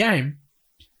end of the game,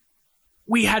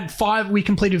 we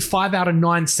completed 5 out of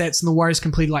 9 sets, and the Warriors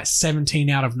completed like 17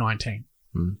 out of 19.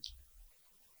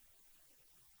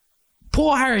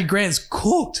 Poor Harry Grant's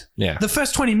cooked. Yeah. The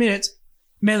first 20 minutes,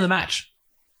 man of the match.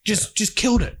 Just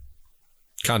killed it.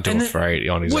 Can't do And it then- for 80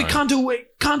 on his We own. can't do anything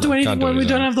can't do when it we his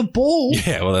don't own. have the ball.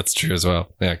 Yeah, well, that's true as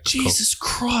well. Yeah, cool. Jesus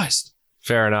Christ.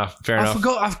 Fair enough. I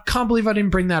forgot. I can't believe I didn't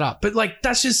bring that up. But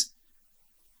that's just.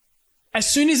 As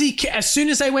soon as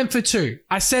they went for 2,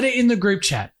 I said it in the group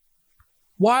chat.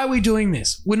 Why are we doing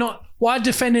this? Why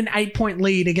defend an 8-point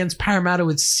lead against Parramatta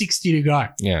with 60 to go?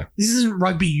 Yeah, This isn't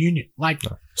rugby union.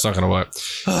 it's not going to work.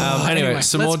 Anyway,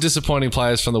 some more disappointing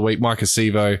players from the week. Mike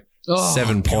Acevo,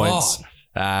 7 points.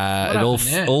 It happened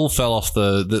there? all fell off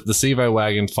the Sevo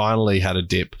wagon. Finally had a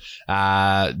dip.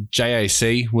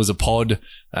 JAC was a pod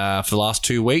for the last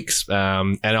 2 weeks,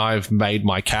 and I've made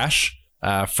my cash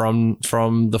from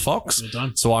the Fox. Well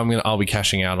done. So I'll be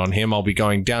cashing out on him. I'll be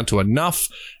going down to enough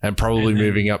and probably And then-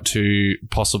 moving up to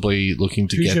possibly looking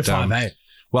to Who's get your 5'8"?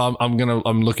 Well,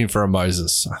 I'm looking for a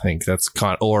Moses. I think that's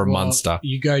or a Munster.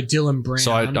 You go Dylan Brown.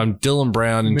 So I'm Dylan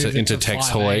Brown into Tex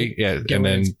Hoy, and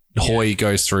then Hoy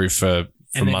goes through for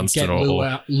Munster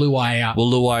Luai out.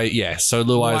 Well, Luai, so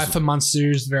Luai for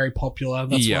Munster is very popular.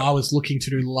 That's what I was looking to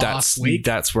do last week.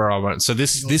 That's where I went. So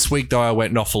this week though, I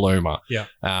went Nofaluma. Yeah.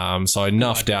 So I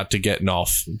nuffed out to get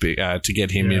Nof to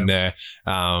get him in there.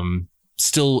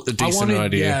 Still a decent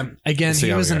idea. Yeah. Again,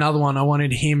 he was another one. I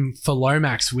wanted him for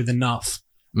Lomax with enough.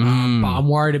 But I'm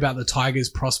worried about the Tigers'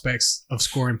 prospects of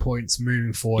scoring points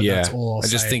moving forward. Yeah. That's all I'll I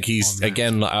just say think he's, on that.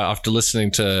 again, after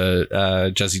listening to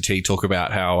Juzzy T talk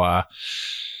about how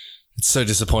it's so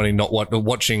disappointing not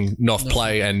watching Nof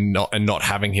play and not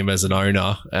having him as an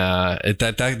owner,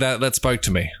 that spoke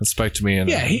to me. It spoke to me. And,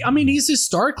 he's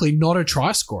historically not a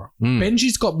try scorer.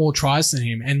 Benji's got more tries than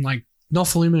him, and like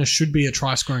Nofaluma should be a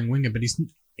try scoring winger, but he's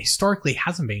historically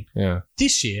hasn't been. Yeah.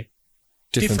 This year,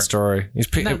 different story. He's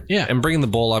and bringing the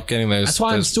ball up, getting those. That's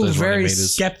why I'm still very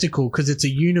skeptical because it's a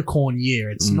unicorn year.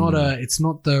 It's not the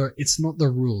rule. It's not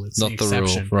the the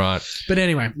exception. rule, right? But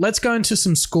anyway, let's go into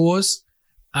some scores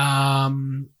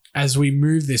as we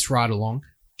move this right along.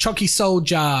 Chucky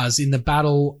Soldiers in the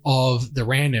battle of the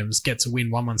randoms gets a win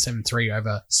 1173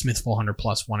 over Smith 400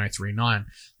 plus 1039.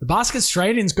 The Basket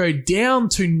Straight-ins go down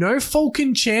to no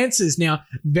Falcon chances. Now,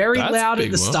 very loud at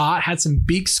the start, had some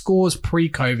big scores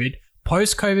pre-COVID.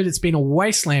 Post-COVID, it's been a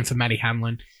wasteland for Matty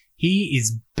Hamlin. He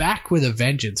is back with a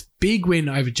vengeance. Big win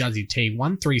over Juzzy T,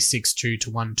 1362 to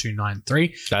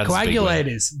 1293.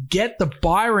 Coagulators get the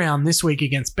bye round this week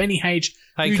against Benny H.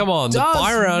 Hey, come on. The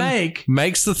bye round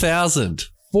makes the 1,000.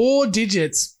 4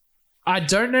 digits. I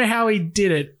don't know how he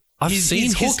did it. I've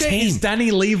seen his team. Is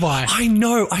Danny Levi. I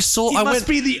know. I saw. He must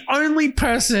be the only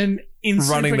person in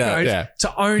running Supercoach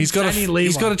to own Danny Levi.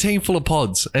 He's got a team full of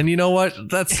pods, and you know what?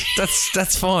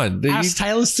 That's fine. Ash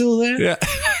Taylor's still there. Yeah.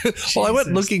 Well, I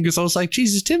went looking because I was like,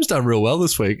 Jesus, Tim's done real well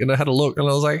this week, and I had a look, and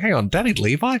I was like, hang on, Danny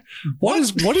Levi, what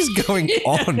is going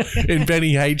on in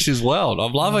Benny H's world?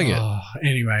 I'm loving it.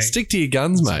 Anyway, stick to your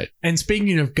guns, mate. And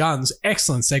speaking of guns,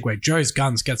 excellent segue. Joe's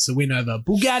Guns gets the win over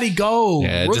Bugatti Gold.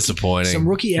 Yeah, disappointing. Some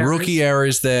rookie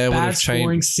errors there. Bad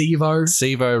scoring.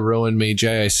 Sevo ruined me.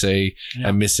 JAC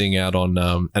and missing out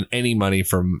on any money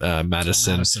from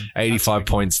Madison. 85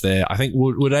 points there. I think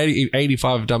would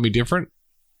 85 have done me different?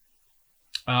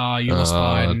 You lost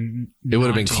by it would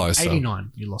have been closer.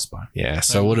 89 you lost by. Yeah,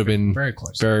 so it would have been very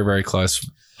close. Very, very close.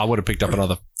 I would have picked up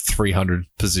another 300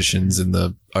 positions in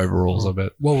the overalls, I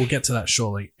bet. Well, we'll get to that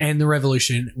shortly. And the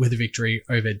Revolution with a victory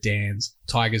over Dan's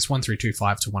Tigers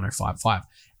 1325 to 1055.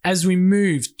 As we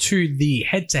move to the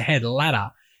head-to-head ladder,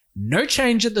 no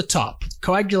change at the top.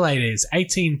 Coagulators,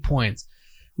 18 points.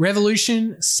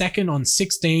 Revolution, second on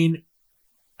 16.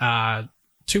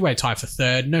 Two-way tie for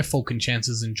third. No Falcon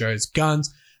chances in Joe's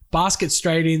Guns. Basket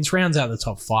Straight-ins rounds out the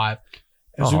top 5.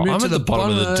 As we move to the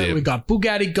bottom of the dip, we got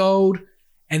Bugatti Gold,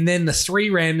 and then the 3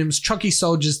 randoms, Chucky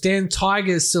Soldiers, Dan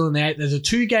Tigers still in the 8th. There's a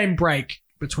 2-game break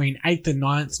between 8th and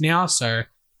 9th now, so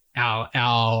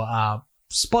our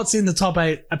spots in the top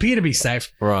 8 appear to be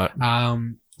safe. Right.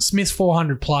 Smith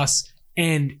 400 plus,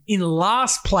 and in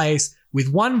last place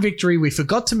with 1 victory. We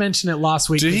forgot to mention it last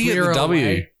week. Did he get the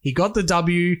W? He got the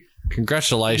W.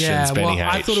 Congratulations, Benny H.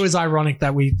 I thought it was ironic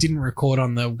that we didn't record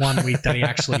on the 1 week that he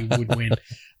actually would win.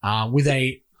 With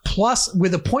a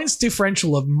points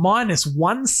differential of minus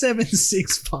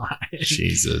 1765.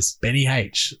 Jesus. Benny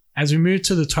H. As we move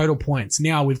to the total points.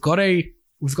 Now we've got a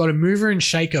mover and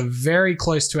shaker very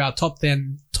close to our top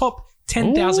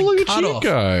 10,000 cutoff.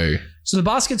 Go. So the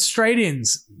Basket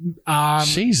Straight-ins,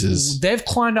 Jesus, they've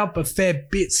climbed up a fair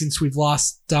bit since we've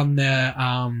last done their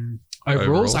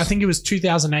overalls. I think it was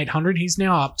 2,800. He's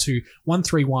now up to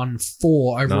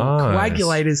 1,314 overall. Nice.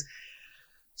 Coagulators.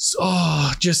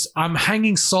 I'm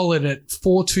hanging solid at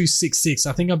 4,266.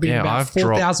 I think I've been about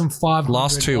 4,500.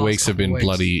 Last 2 weeks have been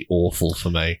bloody awful for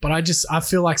me. But I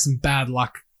feel like some bad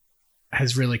luck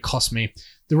has really cost me.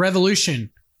 The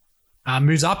Revolution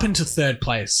moves up into 3rd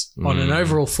place on an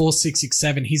overall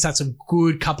 4,667. He's had some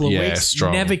good couple of weeks.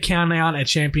 Strong. Never count out a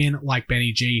champion like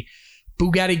Benny G.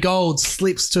 Bugatti Gold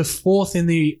slips to 4th in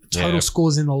the total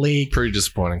scores in the league. Pretty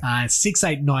disappointing.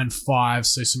 6,895.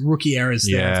 So some rookie errors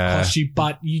there have cost you,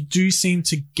 but you do seem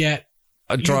to get.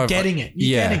 You're getting it.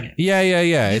 You're getting it. Yeah.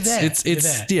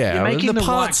 It's You're making the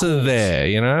parts are there.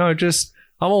 You know,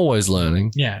 I'm always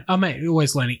learning. Yeah, I'm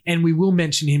always learning. And we will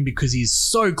mention him because he's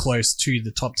so close to the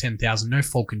top 10,000. No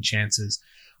Falcon chances.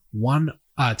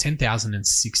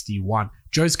 10,061.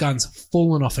 Joe's Guns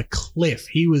fallen off a cliff.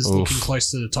 He was looking close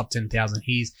to the top 10,000.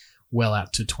 He's well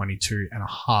out to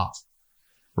 22.5.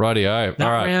 Rightio. That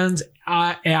rounds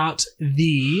out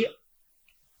the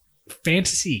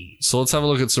fantasy. So let's have a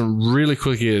look at some really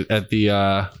quickly at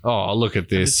the. Look at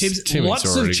this. Timmy's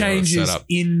lots of changes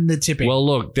in the tipping. Well,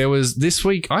 look, there was this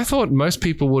week. I thought most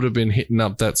people would have been hitting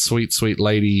up that sweet, sweet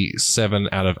lady 7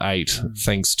 out of 8,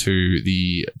 thanks to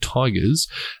the Tigers,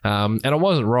 and I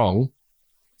wasn't wrong.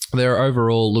 There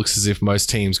overall looks as if most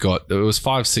teams got, it was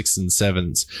 5, 6, and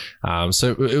 7s.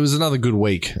 So it was another good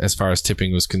week as far as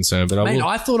tipping was concerned. But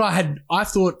I thought I had 8.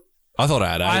 I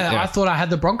thought I had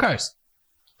the Broncos.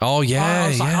 Oh, yeah. I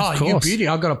was like, of course. You beauty.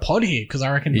 I got a pod here because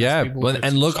I reckon. Yeah.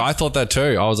 And look, I thought that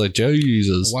too. I was like,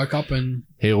 Jesus. I woke up and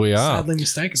here we are. Sadly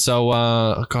mistaken. So,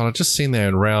 God, I just seen there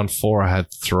in round 4, I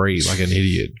had 3 like an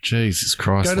idiot. Jesus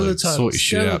Christ. Go to the total. Sort your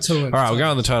shit out. All right, we'll go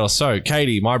on the total. So,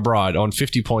 Katie, my bride, on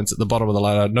 50 points at the bottom of the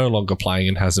ladder, no longer playing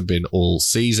and hasn't been all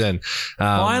season.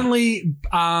 Finally,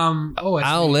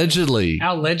 allegedly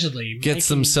gets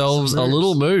themselves a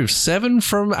little move. 7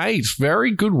 from 8. Very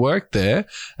good work there.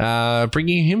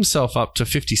 Bringing himself up to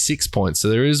 56 points. So,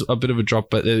 there is a bit of a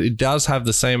drop, but it does have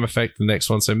the same effect the next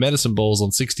one. So, Medicine Balls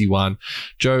on 61.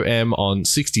 Joe M on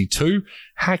 62,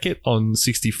 Hackett on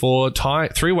 64,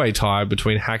 three-way tie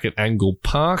between Hackett and Gould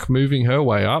Park, moving her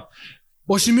way up.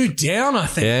 Well, she moved down, I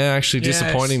think. Yeah, actually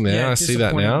disappointing there. I see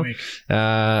that now.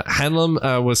 Hanlon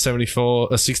was 64,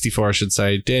 I should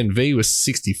say. Dan V was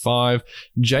 65.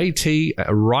 JT,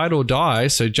 ride or die.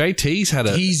 So JT's had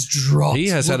he's dropped. He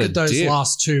has Look had at those dip.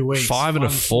 last 2 weeks. 5 and a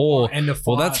 4.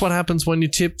 Well, that's what happens when you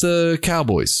tip the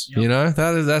Cowboys. Yep. You know,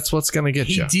 that's what's going to get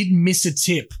you. He did miss a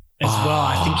tip as well.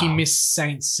 I think he missed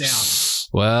Saints South.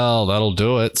 Well, that'll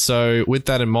do it. So with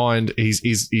that in mind,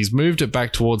 he's moved it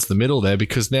back towards the middle there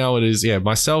because now it is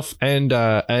myself and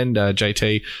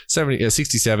JT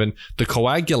 67, the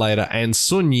Coagulator and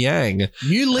Sun Yang,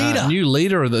 new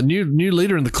leader in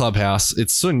the clubhouse.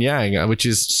 It's Sun Yang, which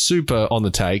is super on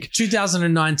the take.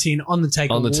 2019 on the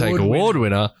take award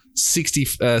winner.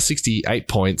 68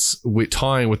 points,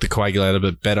 tying with the Coagulator,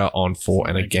 but better on for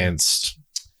and against.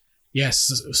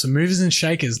 Yes, some movers and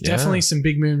shakers. Yeah. Definitely some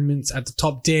big movements at the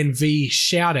top. Dan V,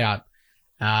 shout out.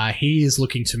 He is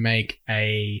looking to make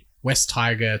a West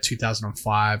Tiger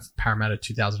 2005, Parramatta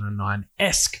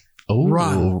 2009-esque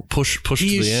run. Push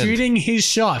he to is the end. Shooting his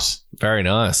shot. Very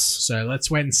nice. So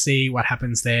let's wait and see what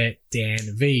happens there. Dan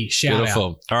V, shout out.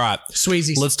 All right.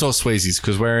 Sweezies. Let's talk Sweezies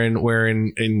because we're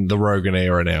in the Rogan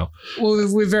era now. Well,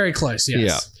 we're very close, yes.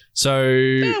 Yeah. So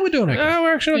we're doing okay.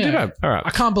 We're actually not too bad. All right. I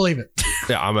can't believe it.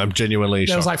 Yeah, I'm genuinely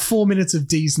shocked. There was like 4 minutes of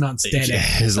D's nuts dead.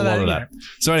 There's a lot of that.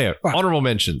 So anyway, honorable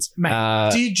mentions.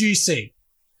 Mate, did you see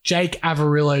Jake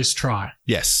Avarillo's try?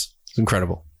 Yes. It's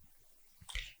incredible.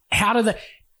 How did that...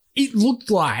 It looked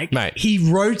like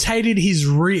he rotated his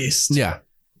wrist. Yeah.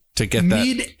 To get that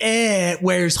mid-air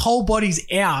where his whole body's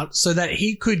out so that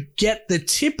he could get the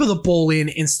tip of the ball in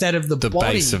instead of the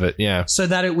body, base of it, yeah. So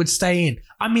that it would stay in.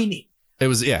 I mean... It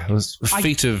was a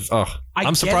feat of...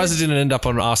 I'm surprised it didn't end up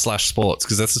on r/sports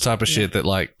because that's the type of shit that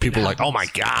like people are like, oh my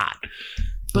God.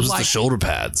 But like, the shoulder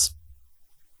pads.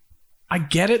 I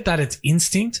get it that it's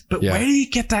instinct, but where do you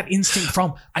get that instinct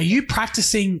from? Are you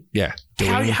practicing? Yeah.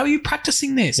 How are you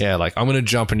practicing this? Yeah, like I'm going to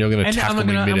jump and you're going to tackle me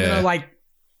midair. I'm going to like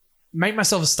make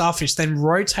myself a starfish, then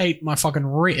rotate my fucking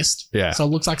wrist. Yeah. So it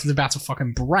looks like it's about to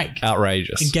fucking break.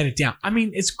 Outrageous. And get it down. I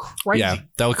mean, it's crazy. Yeah.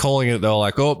 They were calling it. They were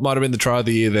like, oh, it might have been the try of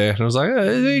the year there. And I was like,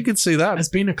 you could see that. There's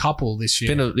been a couple this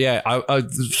year.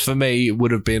 For me, it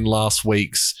would have been last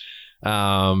week's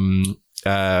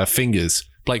fingers.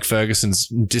 Blake Ferguson's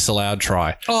disallowed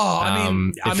try. Oh, I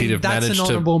mean, that's an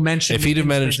honorable mention. If he'd have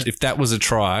managed, if that was a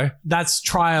try, that's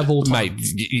try of all time,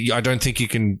 mate. I don't think you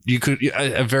could.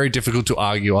 Very difficult to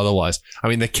argue otherwise. I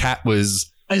mean, the cat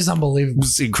was. It's unbelievable. It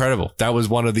was incredible. That was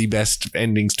one of the best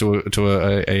endings to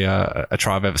a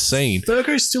try I've ever seen.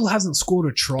 Fergo still hasn't scored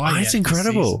a try. It's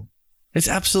incredible. It's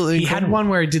absolutely incredible. He had one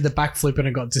where he did the backflip and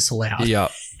it got disallowed. Yeah,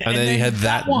 and then he had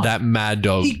that mad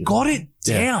dog. He got it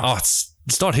down. Oh,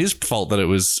 it's not his fault that it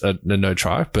was a no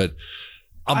try, but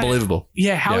unbelievable. He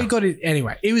got it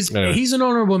anyway. He's an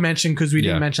honorable mention because we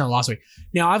didn't mention it last week.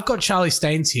 Now I've got Charlie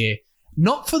Staines here,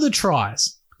 not for the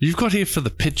tries. You've got here for the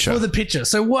pitcher. For the pitcher.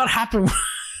 So what happened?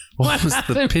 What was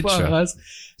the pitcher?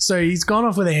 So he's gone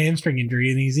off with a hamstring injury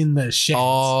and he's in the sheds.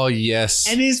 Oh, yes.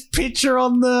 And his pitcher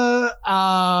on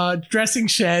the dressing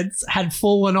sheds had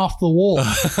fallen off the wall.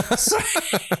 So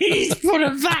he's put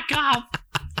it back up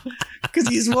because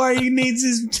he's worried he needs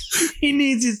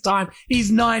his time.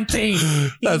 He's 19.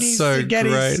 That's so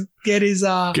great. Get his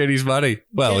money.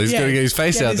 Well, he's going to get his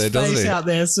face out there, doesn't he? Out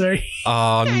there. So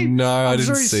no, I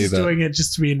didn't see that. He's doing it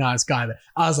just to be a nice guy. There,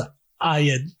 I was like,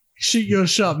 Shoot your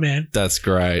shot, man. That's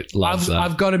great. Love that.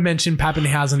 I've got to mention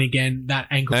Pappenhausen again. That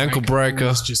ankle breaker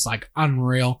was just like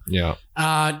unreal. Yeah.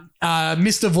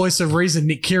 Mr. Voice of Reason,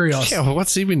 Nick Kyrgios. Yeah, well,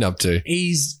 what's he been up to?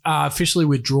 He's officially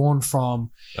withdrawn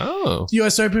from the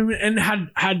US Open and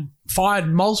had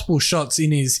fired multiple shots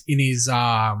in his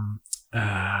how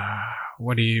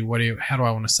do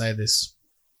I want to say this?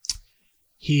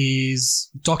 His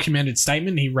documented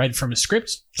statement he read from a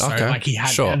script. So like he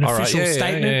had an official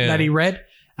statement that he read.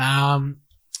 And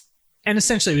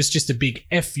essentially it was just a big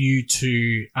FU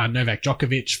to Novak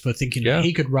Djokovic for thinking that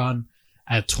he could run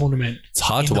a tournament. It's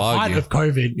hard in to the height argue. of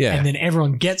COVID, and then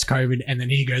everyone gets COVID, and then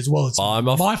he goes, "Well, it's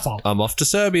my fault. I'm off to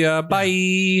Serbia.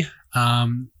 Bye."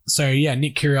 So yeah,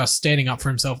 Nick Kyrgios standing up for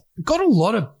himself. Got a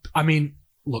lot of. I mean,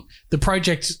 look, the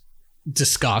project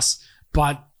discuss,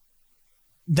 but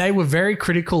they were very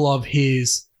critical of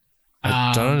his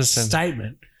I don't understand.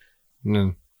 statement.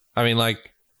 No. I mean, like,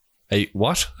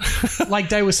 what? Like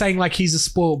they were saying, like he's a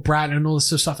spoiled brat and all this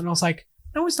sort of stuff, and I was like,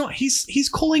 no, he's not. He's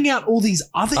calling out all these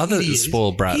other idiots.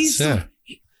 spoiled brats.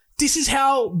 This is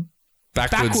how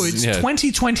backwards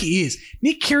 2020 is.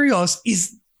 Nick Kyrgios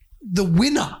is the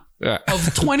winner of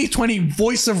 2020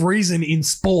 Voice of Reason in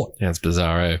sport. Yeah, it's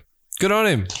bizarre. Eh? Good on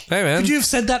him. Hey, man. Could you have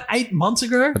said that 8 months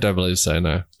ago? I don't believe so.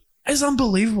 No. It's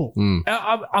unbelievable.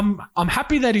 I'm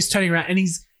happy that he's turning around and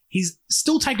he's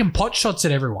still taking pot shots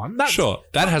at everyone.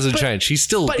 That hasn't changed. He's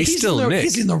still Nick.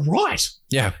 He's in the right.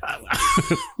 Yeah.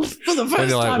 For the first and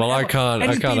you're like, time well, ever. I can't.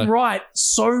 And he's been right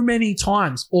so many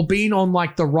times, or been on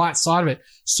like the right side of it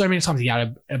so many times. He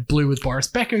had a blue with Boris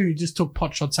Becker who just took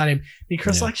pot shots at him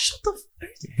because like, shut the.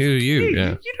 Who are you? You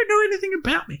don't know anything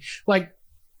about me. Like,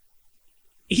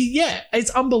 it's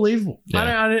unbelievable.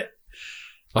 Yeah.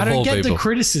 I don't get the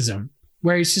criticism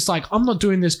where he's just like, I'm not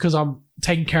doing this because I'm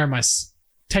taking care of my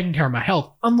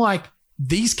health. Unlike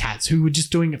these cats who were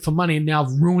just doing it for money and now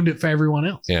have ruined it for everyone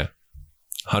else. Yeah.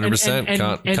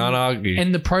 100%. Can't argue.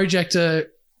 And the project are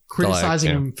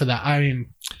criticizing him for that. I mean,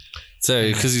 so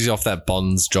because he's off that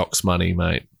Bonds jocks money,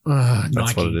 mate. That's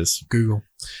Nike, what it is. Google.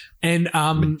 And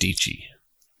Medici.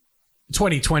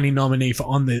 2020 nominee for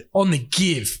On the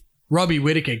Give, Robbie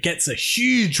Whittaker gets a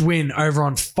huge win over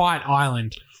on Fight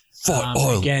Island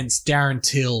against Darren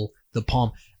Till, the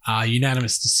Pom.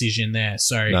 Unanimous decision there.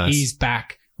 So he's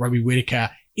back, Robbie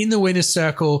Whittaker, in the winner's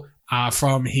circle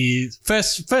from his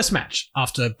first match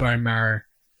after bone marrow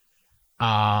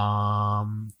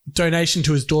donation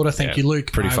to his daughter. Thank you,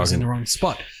 Luke. I was in the wrong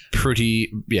spot. Pretty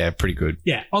good.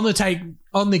 Yeah, on the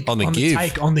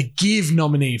Give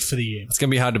nominee for the year. It's gonna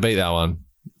be hard to beat that one.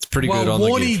 It's pretty good on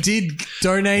Warney the Give. did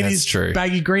donate his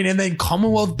baggy green, and then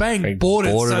Commonwealth Bank bought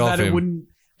it so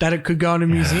that it could go in a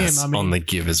museum. I mean, on the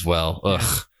Give as well.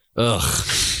 Ugh.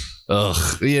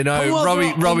 You know,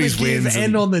 Robbie's wins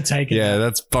and on the take. Yeah,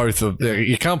 that's both of.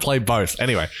 You can't play both.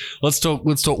 Anyway, let's talk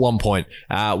 1 point.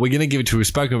 We're gonna give it to. We've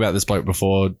spoken about this bloke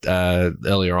before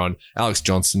earlier on. Alex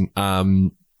Johnson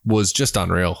was just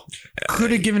unreal.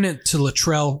 Could have given it to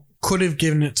Latrell. Could have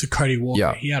given it to Cody Walker.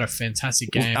 Yeah. He had a fantastic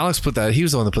game. Well, Alex he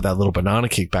was the one that put that little banana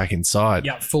kick back inside.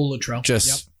 Yeah, full Latrell.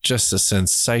 Just a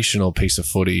sensational piece of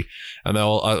footy. And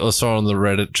I saw on the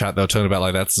Reddit chat, they were talking about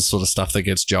like, that's the sort of stuff that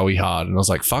gets Joey hard. And I was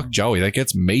like, fuck Joey, that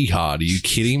gets me hard. Are you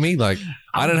kidding me? Like,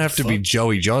 I don't have to be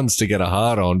Joey Johns to get a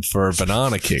hard on for a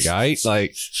banana kick, eh?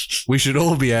 Like, we should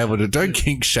all be able to. Don't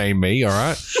kink shame me, all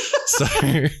right? So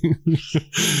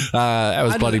that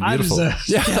was bloody beautiful.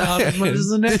 As much as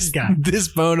the next guy. This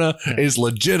boner is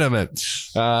legitimate.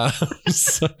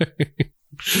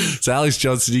 So Alex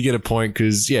Johnson, you get a point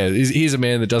because he's a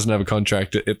man that doesn't have a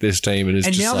contract at this team,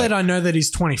 and now that I know that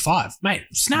he's 25, mate,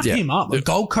 snap him up. The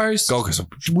Gold Coast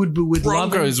would be with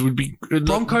Broncos would be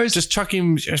Broncos. Just chuck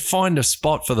him, find a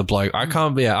spot for the bloke. I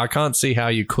can't see how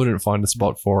you couldn't find a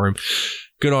spot for him.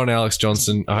 Good on Alex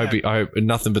Johnson. I hope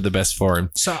nothing but the best for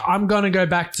him. So I'm going to go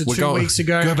back to 2 weeks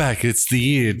ago. Go back. It's the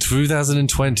year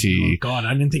 2020. Oh God,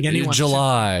 I didn't think anyone.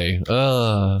 July.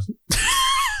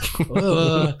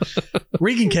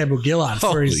 Regan Campbell-Gillard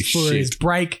for his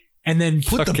break and then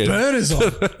put the burners on.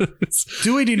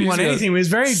 Dewey didn't want anything. It was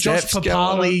very Josh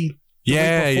Papali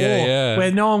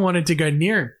where no one wanted to go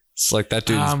near him. It's like that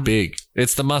dude's big.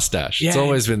 It's the mustache. It's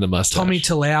always been the mustache. Tommy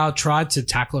Talau tried to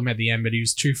tackle him at the end, but he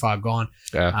was too far gone.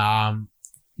 Yeah.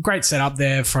 Great setup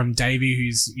there from Davey,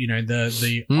 who's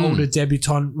the older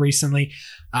debutant recently.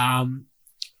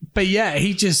 But yeah,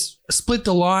 he just split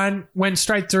the line, went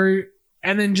straight through,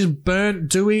 and then just burnt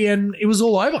Dewey, and it was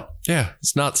all over. Yeah,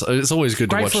 it's nuts. It's always good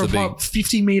to watch the big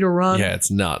 50-meter run. Yeah,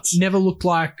 it's nuts. Never looked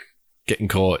like getting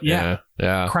caught. Yeah.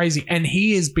 Crazy. And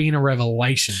he has been a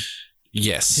revelation.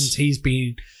 Yes, since he's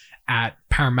been at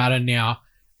Parramatta now.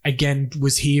 Again,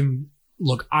 was him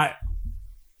look,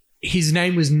 his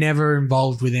name was never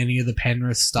involved with any of the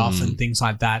Penrith stuff and things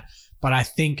like that. But I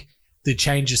think the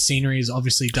change of scenery has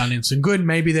obviously done him some good.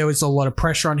 Maybe there was a lot of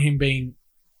pressure on him being,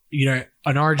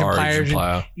 an Origin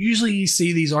player. Usually you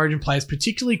see these Origin players,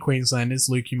 particularly Queenslanders.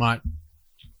 Luke, you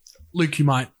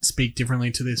might speak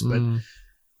differently to this, but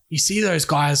you see those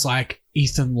guys like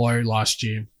Ethan Lowe last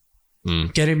year,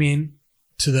 get him in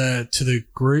to the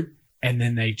group, and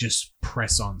then they just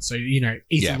press on. So,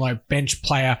 Ethan Lowe, bench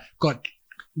player, got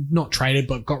not traded,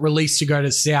 but got released to go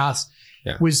to South,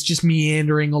 was just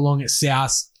meandering along at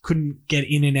South, couldn't get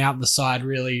in and out the side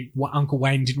really. Uncle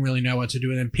Wayne didn't really know what to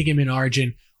do, and then pick him in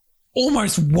Origin.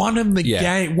 Almost won him the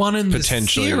game, won him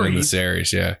potentially the series. in the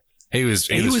series. Yeah, he was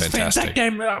fantastic. That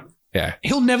game, yeah,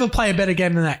 he'll never play a better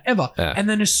game than that ever. Yeah. And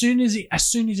then as soon as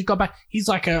he got back, he's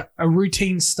like a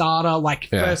routine starter, like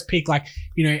first pick, like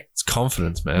it's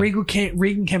confidence, man.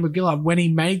 Regan Campbell-Gillard, when he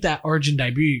made that Origin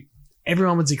debut,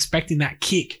 everyone was expecting that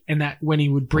kick and that when he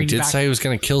would bring he did back. say he was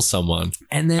going to kill someone,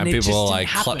 and then people were like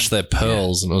clutch their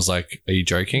pearls, and it was like, are you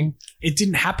joking? It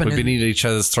didn't happen. We've been in each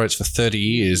other's throats for 30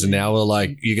 years, and now we're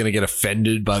like, you're going to get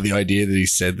offended by the idea that he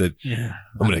said that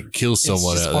I'm going to kill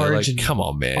someone out there. Like, come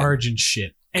on, man. Origin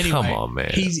shit. Anyway, come on,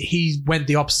 man. He went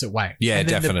the opposite way. Yeah, and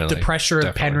then definitely. The pressure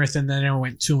of Penrith, and then everyone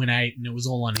went 2-8, and it was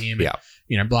all on him. Yeah.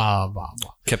 And, blah, blah,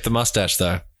 blah. Kept the mustache,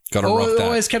 though. Got to rock that.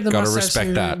 Always kept the mustache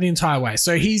respect the entire way.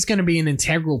 So he's going to be an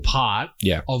integral part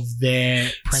of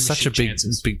their premiership such a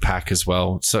chances. big pack as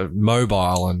well. So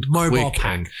mobile and quick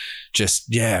pack. And just,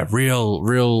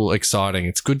 real exciting.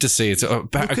 It's good to see. It's a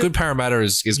good Parramatta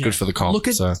is good for the comp.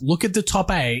 Look at the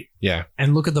top 8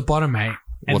 and look at the bottom 8.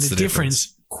 And what's the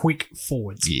difference? Quick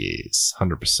forwards. Yes,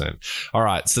 100%. All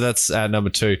right, so that's number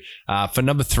 2. For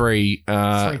number 3,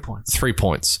 3 points. 3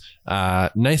 points.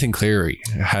 Nathan Cleary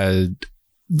had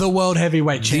the world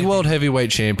heavyweight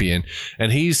champion,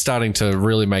 and he's starting to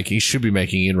really he should be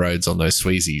making inroads on those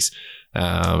Sweezies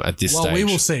at this stage. Well, we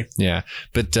will see. Yeah,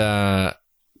 but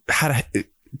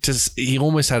he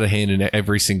almost had a hand in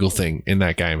every single thing in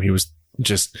that game. He was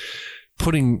just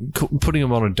putting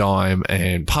him on a dime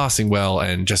and passing well,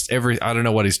 and just I don't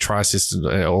know what his try system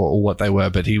or what they were,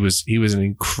 but he was an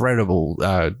incredible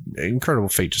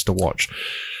feat just to watch.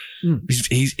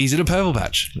 He's in a purple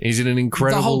patch. He's in an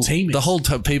incredible. The whole team is. The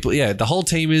whole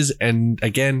team is, and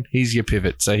again, he's your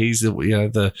pivot. So he's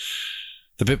the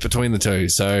bit between the two.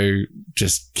 So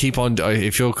just keep on.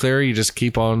 If you're Cleary, you just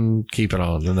keep on keeping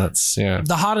on, and that's the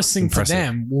hardest thing for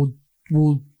them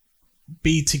will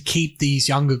be to keep these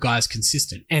younger guys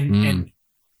consistent. And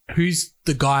who's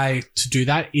the guy to do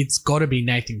that? It's got to be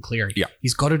Nathan Cleary. Yeah,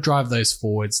 he's got to drive those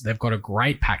forwards. They've got a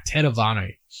great pack. Ted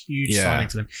Avano, huge signing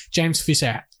for them. James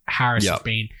Fisher-Harris has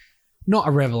been not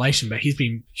a revelation, but he's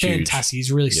been fantastic.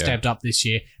 He's really stepped up this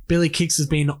year. Billy Kicks has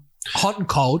been hot and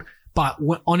cold, but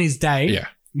on his day,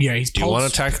 he's pulled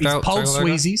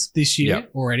Sweezies this year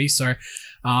already. So,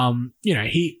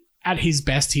 he at his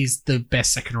best, he's the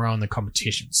best second row in the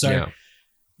competition. So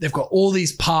they've got all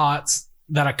these parts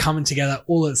that are coming together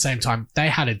all at the same time. They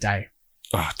had a day.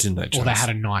 Oh, didn't they? Or they had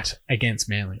a night against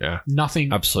Manly. Yeah.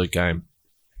 Nothing. Absolute game.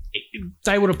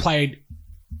 They would have played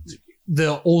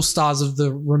the all-stars of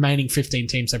the remaining 15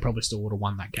 teams. They probably still would have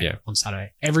won that game on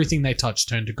Saturday. Everything they touched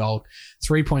turned to gold.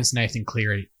 3 points, Nathan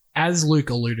Cleary. As Luke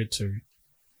alluded to,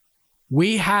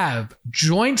 we have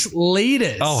joint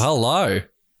leaders. Oh, hello.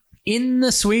 In the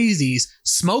Sweezies,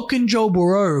 Smokin' Joe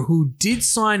Burrow, who did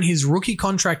sign his rookie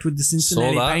contract with the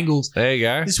Cincinnati Bengals. There you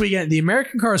go. This weekend, the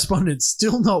American correspondent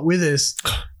still not with us.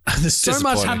 There's so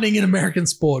much happening in American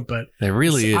sport, but there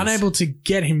really is. Unable to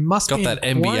get him. Got that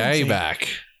NBA back.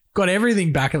 Got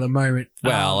everything back at the moment.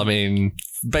 Well,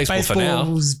 baseball for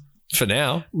now. For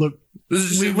now. Look,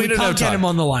 we don't have get him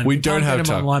on the line. We don't have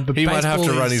time. But he might have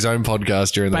to run his own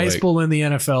podcast during the week. Baseball and the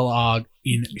NFL are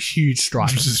in huge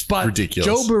strife. This is ridiculous.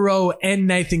 Joe Burrow and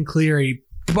Nathan Cleary,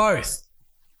 both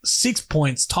 6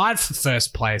 points, tied for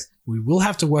first place. We will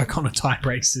have to work on a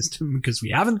tie-break system because we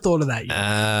haven't thought of that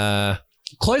yet.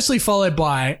 Closely followed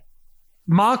by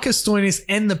Marcus Stoinis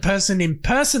and the person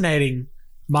impersonating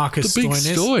Marcus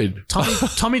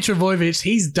Stoinis. Tommy Trbojevic,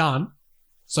 he's done.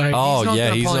 So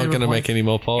he's not going to make any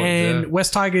more points. And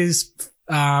West Tigers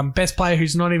best player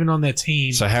who's not even on their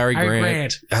team. So Harry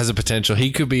Grant has a potential.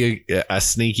 He could be a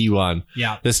sneaky one.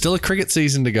 Yeah. There's still a cricket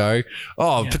season to go.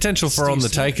 Potential for on the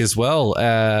take as well.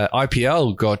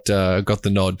 IPL got the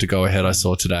nod to go ahead. I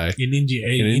saw today. In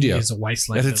India is a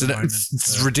wasteland.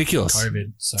 It's ridiculous.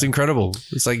 COVID, so. It's incredible.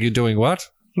 It's like you're doing what?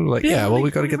 Like,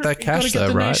 we got to get that cash though, right?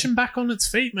 Got to get the nation back on its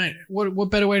feet, mate. What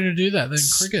better way to do that than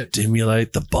cricket?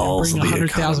 Stimulate the balls. Bring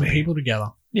 100,000 people together.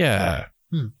 Yeah.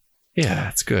 Yeah,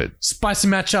 it's good. Spicy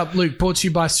matchup, Luke, brought to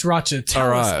you by Sriracha.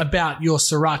 Tell us about your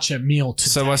Sriracha meal today.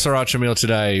 So my Sriracha meal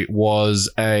today was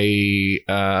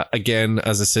again,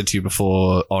 as I said to you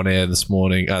before on air this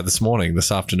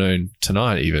afternoon,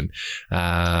 tonight even.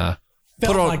 Felt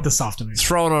like this afternoon.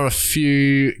 Throwing on a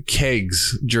few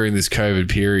kegs during this COVID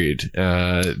period.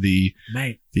 The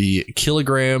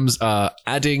kilograms are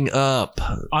adding up.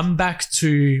 I'm back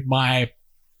to my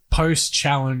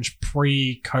post-challenge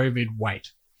pre-COVID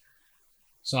weight.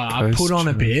 So I put on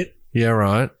a bit. Yeah,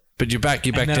 right. But you're back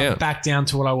down. I'm back down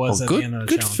to what I was at the end of the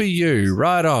Good challenge. for you.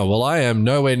 Right on. Well, I am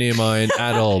nowhere near mine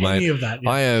at all, mate. Any of that, yeah.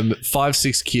 I am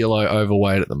 5-6 kilo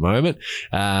overweight at the moment.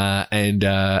 And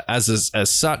as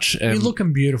such... You're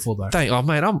looking beautiful, though. Mate,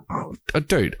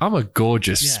 I'm a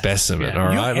gorgeous specimen, all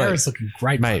right? Your hair is looking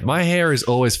great. Mate, my hair is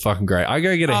always fucking great. I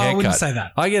go get a haircut. I wouldn't say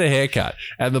that. I get a haircut.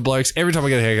 And the blokes, every time I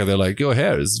get a haircut, they're like, your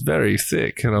hair is very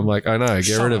thick. And I'm like, I know,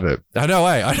 get rid of it. I know.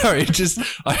 I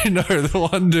know. The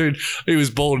one dude, he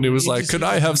was bald and he was like, could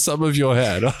I have some of your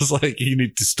hair? And I was like, you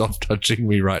need to stop touching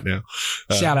me right now.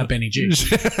 Shout out Benny G.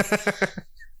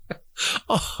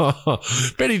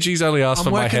 Benny G's only asked for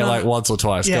my hair like once or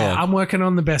twice. Yeah, I'm working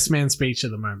on the best man speech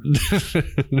at the moment.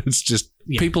 It's just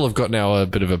people have got now a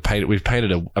bit of we've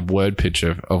painted a word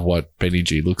picture of what Benny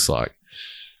G looks like.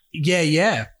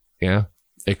 Yeah.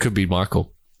 It could be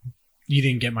Michael. You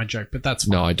didn't get my joke, but that's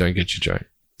fine. No, I don't get your joke.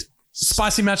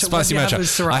 Spicy matchup. Spicy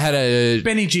matchup. I had a...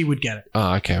 Benny G would get it.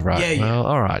 Oh, okay, right. Yeah. Well,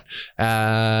 all right.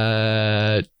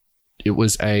 It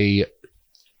was a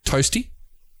toasty,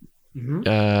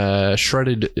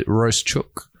 shredded roast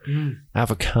chook,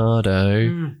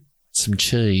 avocado, some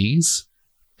cheese,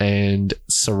 and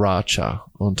sriracha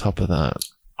on top of that.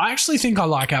 I actually think I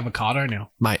like avocado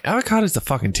now. Mate, avocado's the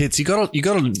fucking tits. You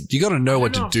gotta know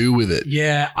what to do with it.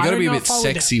 Yeah. You gotta be a bit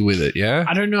sexy with it, yeah?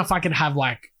 I don't know if I could have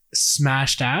like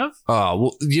smashed av. Oh,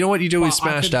 well, you know what you do with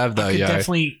smashed av though, I could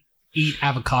definitely eat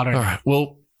avocado. All right.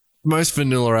 Well, most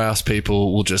vanilla ass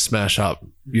people will just smash up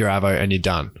your avo and you're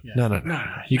done. Yeah. No.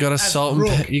 You got to salt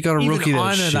and you got to rookie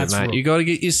that shit, mate. You got to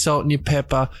get your salt and your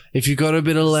pepper. If you got a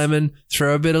bit of lemon,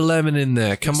 throw a bit of lemon in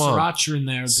there. Come on. Sriracha in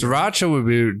there. Sriracha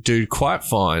would do quite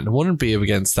fine. I wouldn't be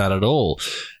against that at all.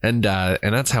 And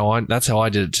that's how I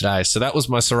did it today. So that was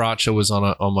my sriracha was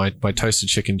on my toasted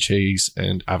chicken cheese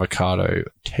and avocado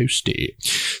toasty.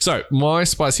 So my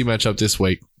spicy matchup this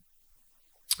week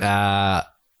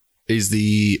is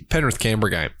the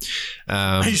Penrith-Canberra game.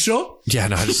 Are you sure? Yeah,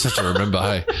 no, I just have to remember.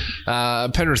 Hey,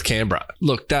 Penrith-Canberra.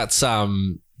 Look, that's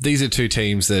these are two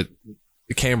teams that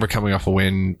Canberra coming off a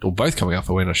win, or both coming off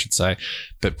a win, I should say.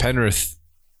 But Penrith,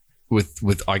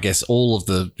 with I guess all of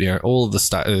the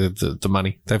the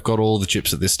money, they've got all the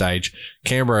chips at this stage.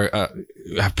 Canberra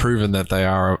have proven that they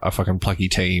are a fucking plucky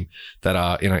team that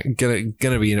are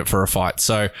gonna be in it for a fight.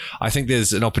 So I think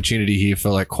there's an opportunity here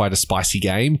for like quite a spicy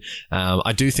game.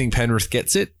 I do think Penrith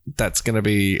gets it. That's gonna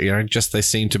be just they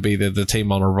seem to be the team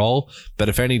on a roll. But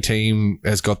if any team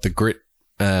has got the grit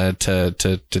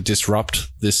to disrupt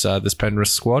this Penrith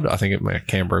squad, I think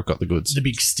Canberra have got the goods. The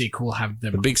big stick will have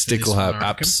them. The big stick will have,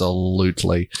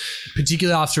 absolutely.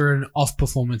 Particularly after an off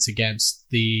performance against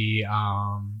the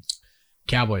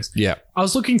Cowboys. Yeah. I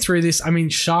was looking through this. I mean,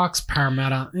 Sharks,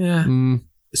 Parramatta,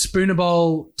 Spooner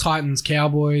Bowl, Titans,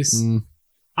 Cowboys.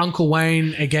 Uncle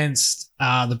Wayne against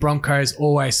the Broncos,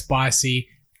 always spicy,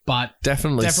 but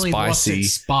definitely spicy. Lost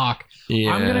its spark.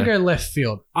 Yeah. I'm going to go left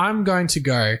field. I'm going to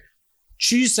go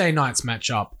Tuesday night's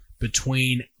matchup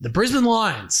between the Brisbane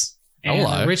Lions and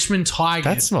the Richmond Tigers.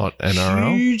 That's not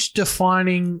NRL. Huge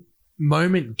defining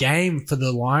moment game for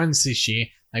the Lions this year.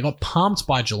 They got pumped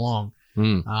by Geelong,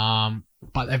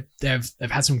 but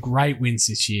they've had some great wins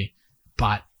this year.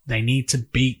 But they need to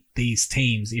beat these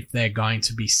teams if they're going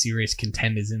to be serious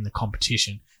contenders in the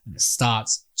competition. And it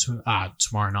starts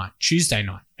tomorrow night, Tuesday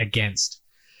night, against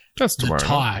the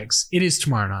Tigers. It is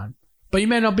tomorrow night. But you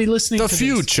may not be listening to this. The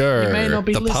future. You may not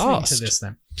be listening past. to this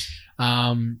then.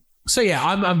 So yeah,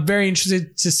 I'm very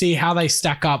interested to see how they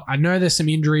stack up. I know there's some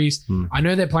injuries. I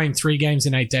know they're playing 3 games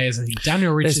in 8 days. I think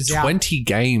Daniel Rich is out. 20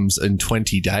 games in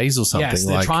 20 days or something. Yes,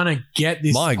 they're trying to get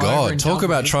this. My God, talk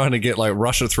about trying to get like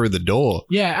Russia through the door.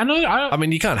 Yeah, I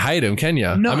mean, you can't hate them, can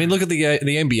you? No. I mean, look at the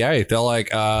NBA. They're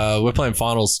like, we're playing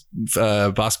finals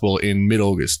basketball in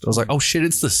mid-August. I was like, oh shit,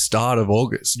 it's the start of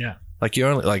August. Yeah. Like you're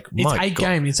only like it's 8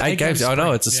 games. It's 8 games. I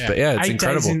know it's it's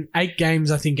incredible. In 8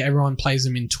 games, I think everyone plays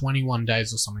them in 21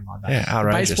 days or something like that. Yeah,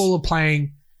 outrageous. Baseball are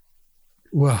playing.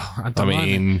 Well, at the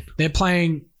moment, they're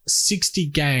playing 60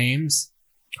 games.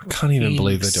 I can't even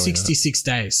believe they're doing 66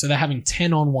 days. So they're having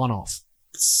 10 on, 1 off.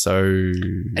 So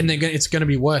and it's going to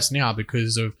be worse now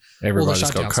because of everybody's all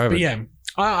the shutdowns. got COVID. But yeah,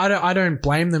 I don't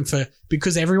blame them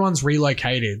because everyone's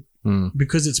relocated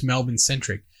because it's Melbourne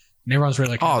centric and everyone's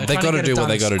relocated. Oh, they got to do what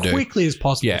they got to do as quickly as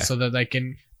possible so that they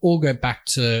can all go back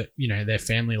to, their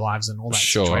family lives and all that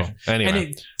situation. Anyway.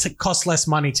 And it costs less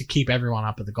money to keep everyone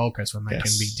up at the Gold Coast when they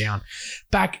can be down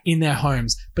back in their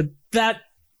homes. But that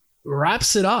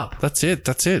wraps it up. That's it.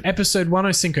 Episode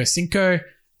 105.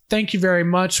 Thank you very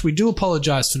much. We do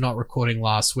apologize for not recording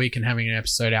last week and having an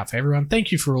episode out for everyone.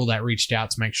 Thank you for all that reached out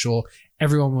to make sure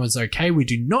everyone was okay. We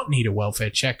do not need a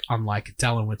welfare check, unlike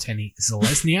Dallin Wateni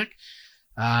Zalesniak.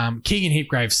 Keegan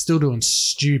Hipgrave still doing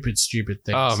stupid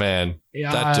things. Oh, man.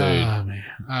 That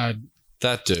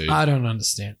dude. I don't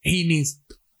understand. He's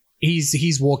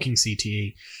walking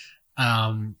CTE.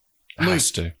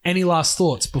 Luke, any last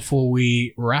thoughts before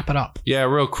we wrap it up? Yeah,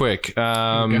 real quick.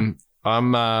 I'm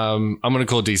going to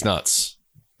call D's nuts.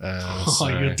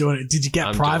 You're doing it. Did you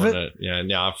get private? Yeah,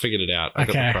 no, I figured it out.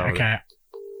 Okay.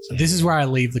 So this is where I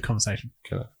leave the conversation.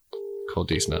 Can I call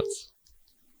D's nuts?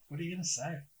 What are you going to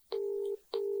say?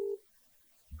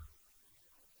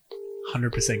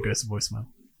 100% goes to voicemail.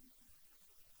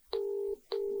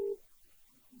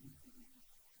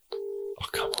 Oh,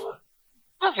 come on.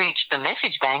 I've reached the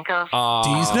message bank of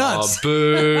D's nuts.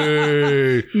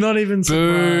 Boo. Not even surprised.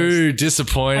 Boo.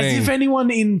 Disappointing. As if anyone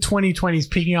in 2020 is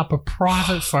picking up a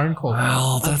private phone call.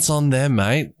 Well, that's on them,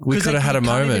 mate. We could have had a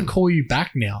moment. Can't even call you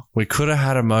back now. We could have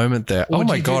had a moment there. Or oh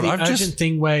my God. I've urgent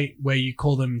thing where you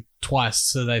call them twice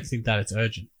so they think that it's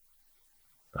urgent.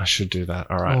 I should do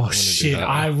that. All right. Oh, shit.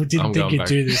 I didn't think you'd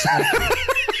do this.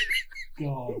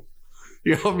 God.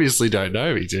 You obviously don't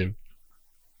know me, Tim.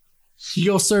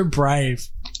 You're so brave.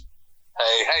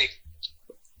 Hey.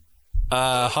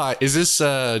 Hi. Is this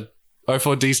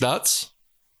 04D's nuts?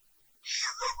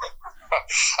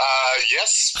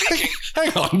 Yes, speaking.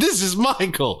 Hang on, this is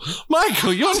Michael.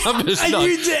 Michael, your number's not.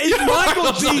 It's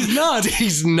Michael D's nuts.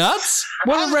 D's nuts?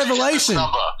 What a revelation.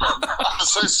 Number. I'm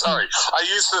so sorry. I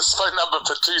use this phone number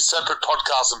for 2 separate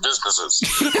podcasts and businesses.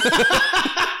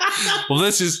 Well,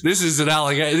 this is an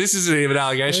allegation. This isn't even an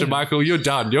allegation, Michael. You're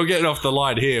done. You're getting off the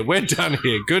line here. We're done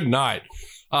here. Good night.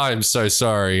 I'm so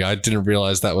sorry. I didn't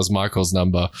realize that was Michael's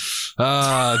number.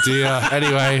 Ah, dear.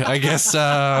 Anyway, I guess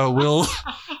well,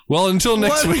 until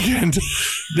next weekend.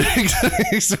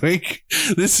 Next week,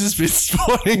 this has been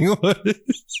Sporting Woods.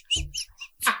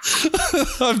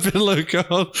 I've been Luke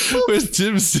Gold with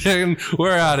Tim Stanton.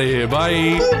 We're out of here.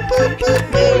 Bye.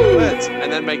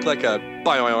 And then make like a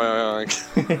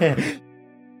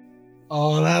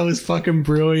Oh, that was fucking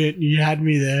brilliant. You had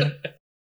me there.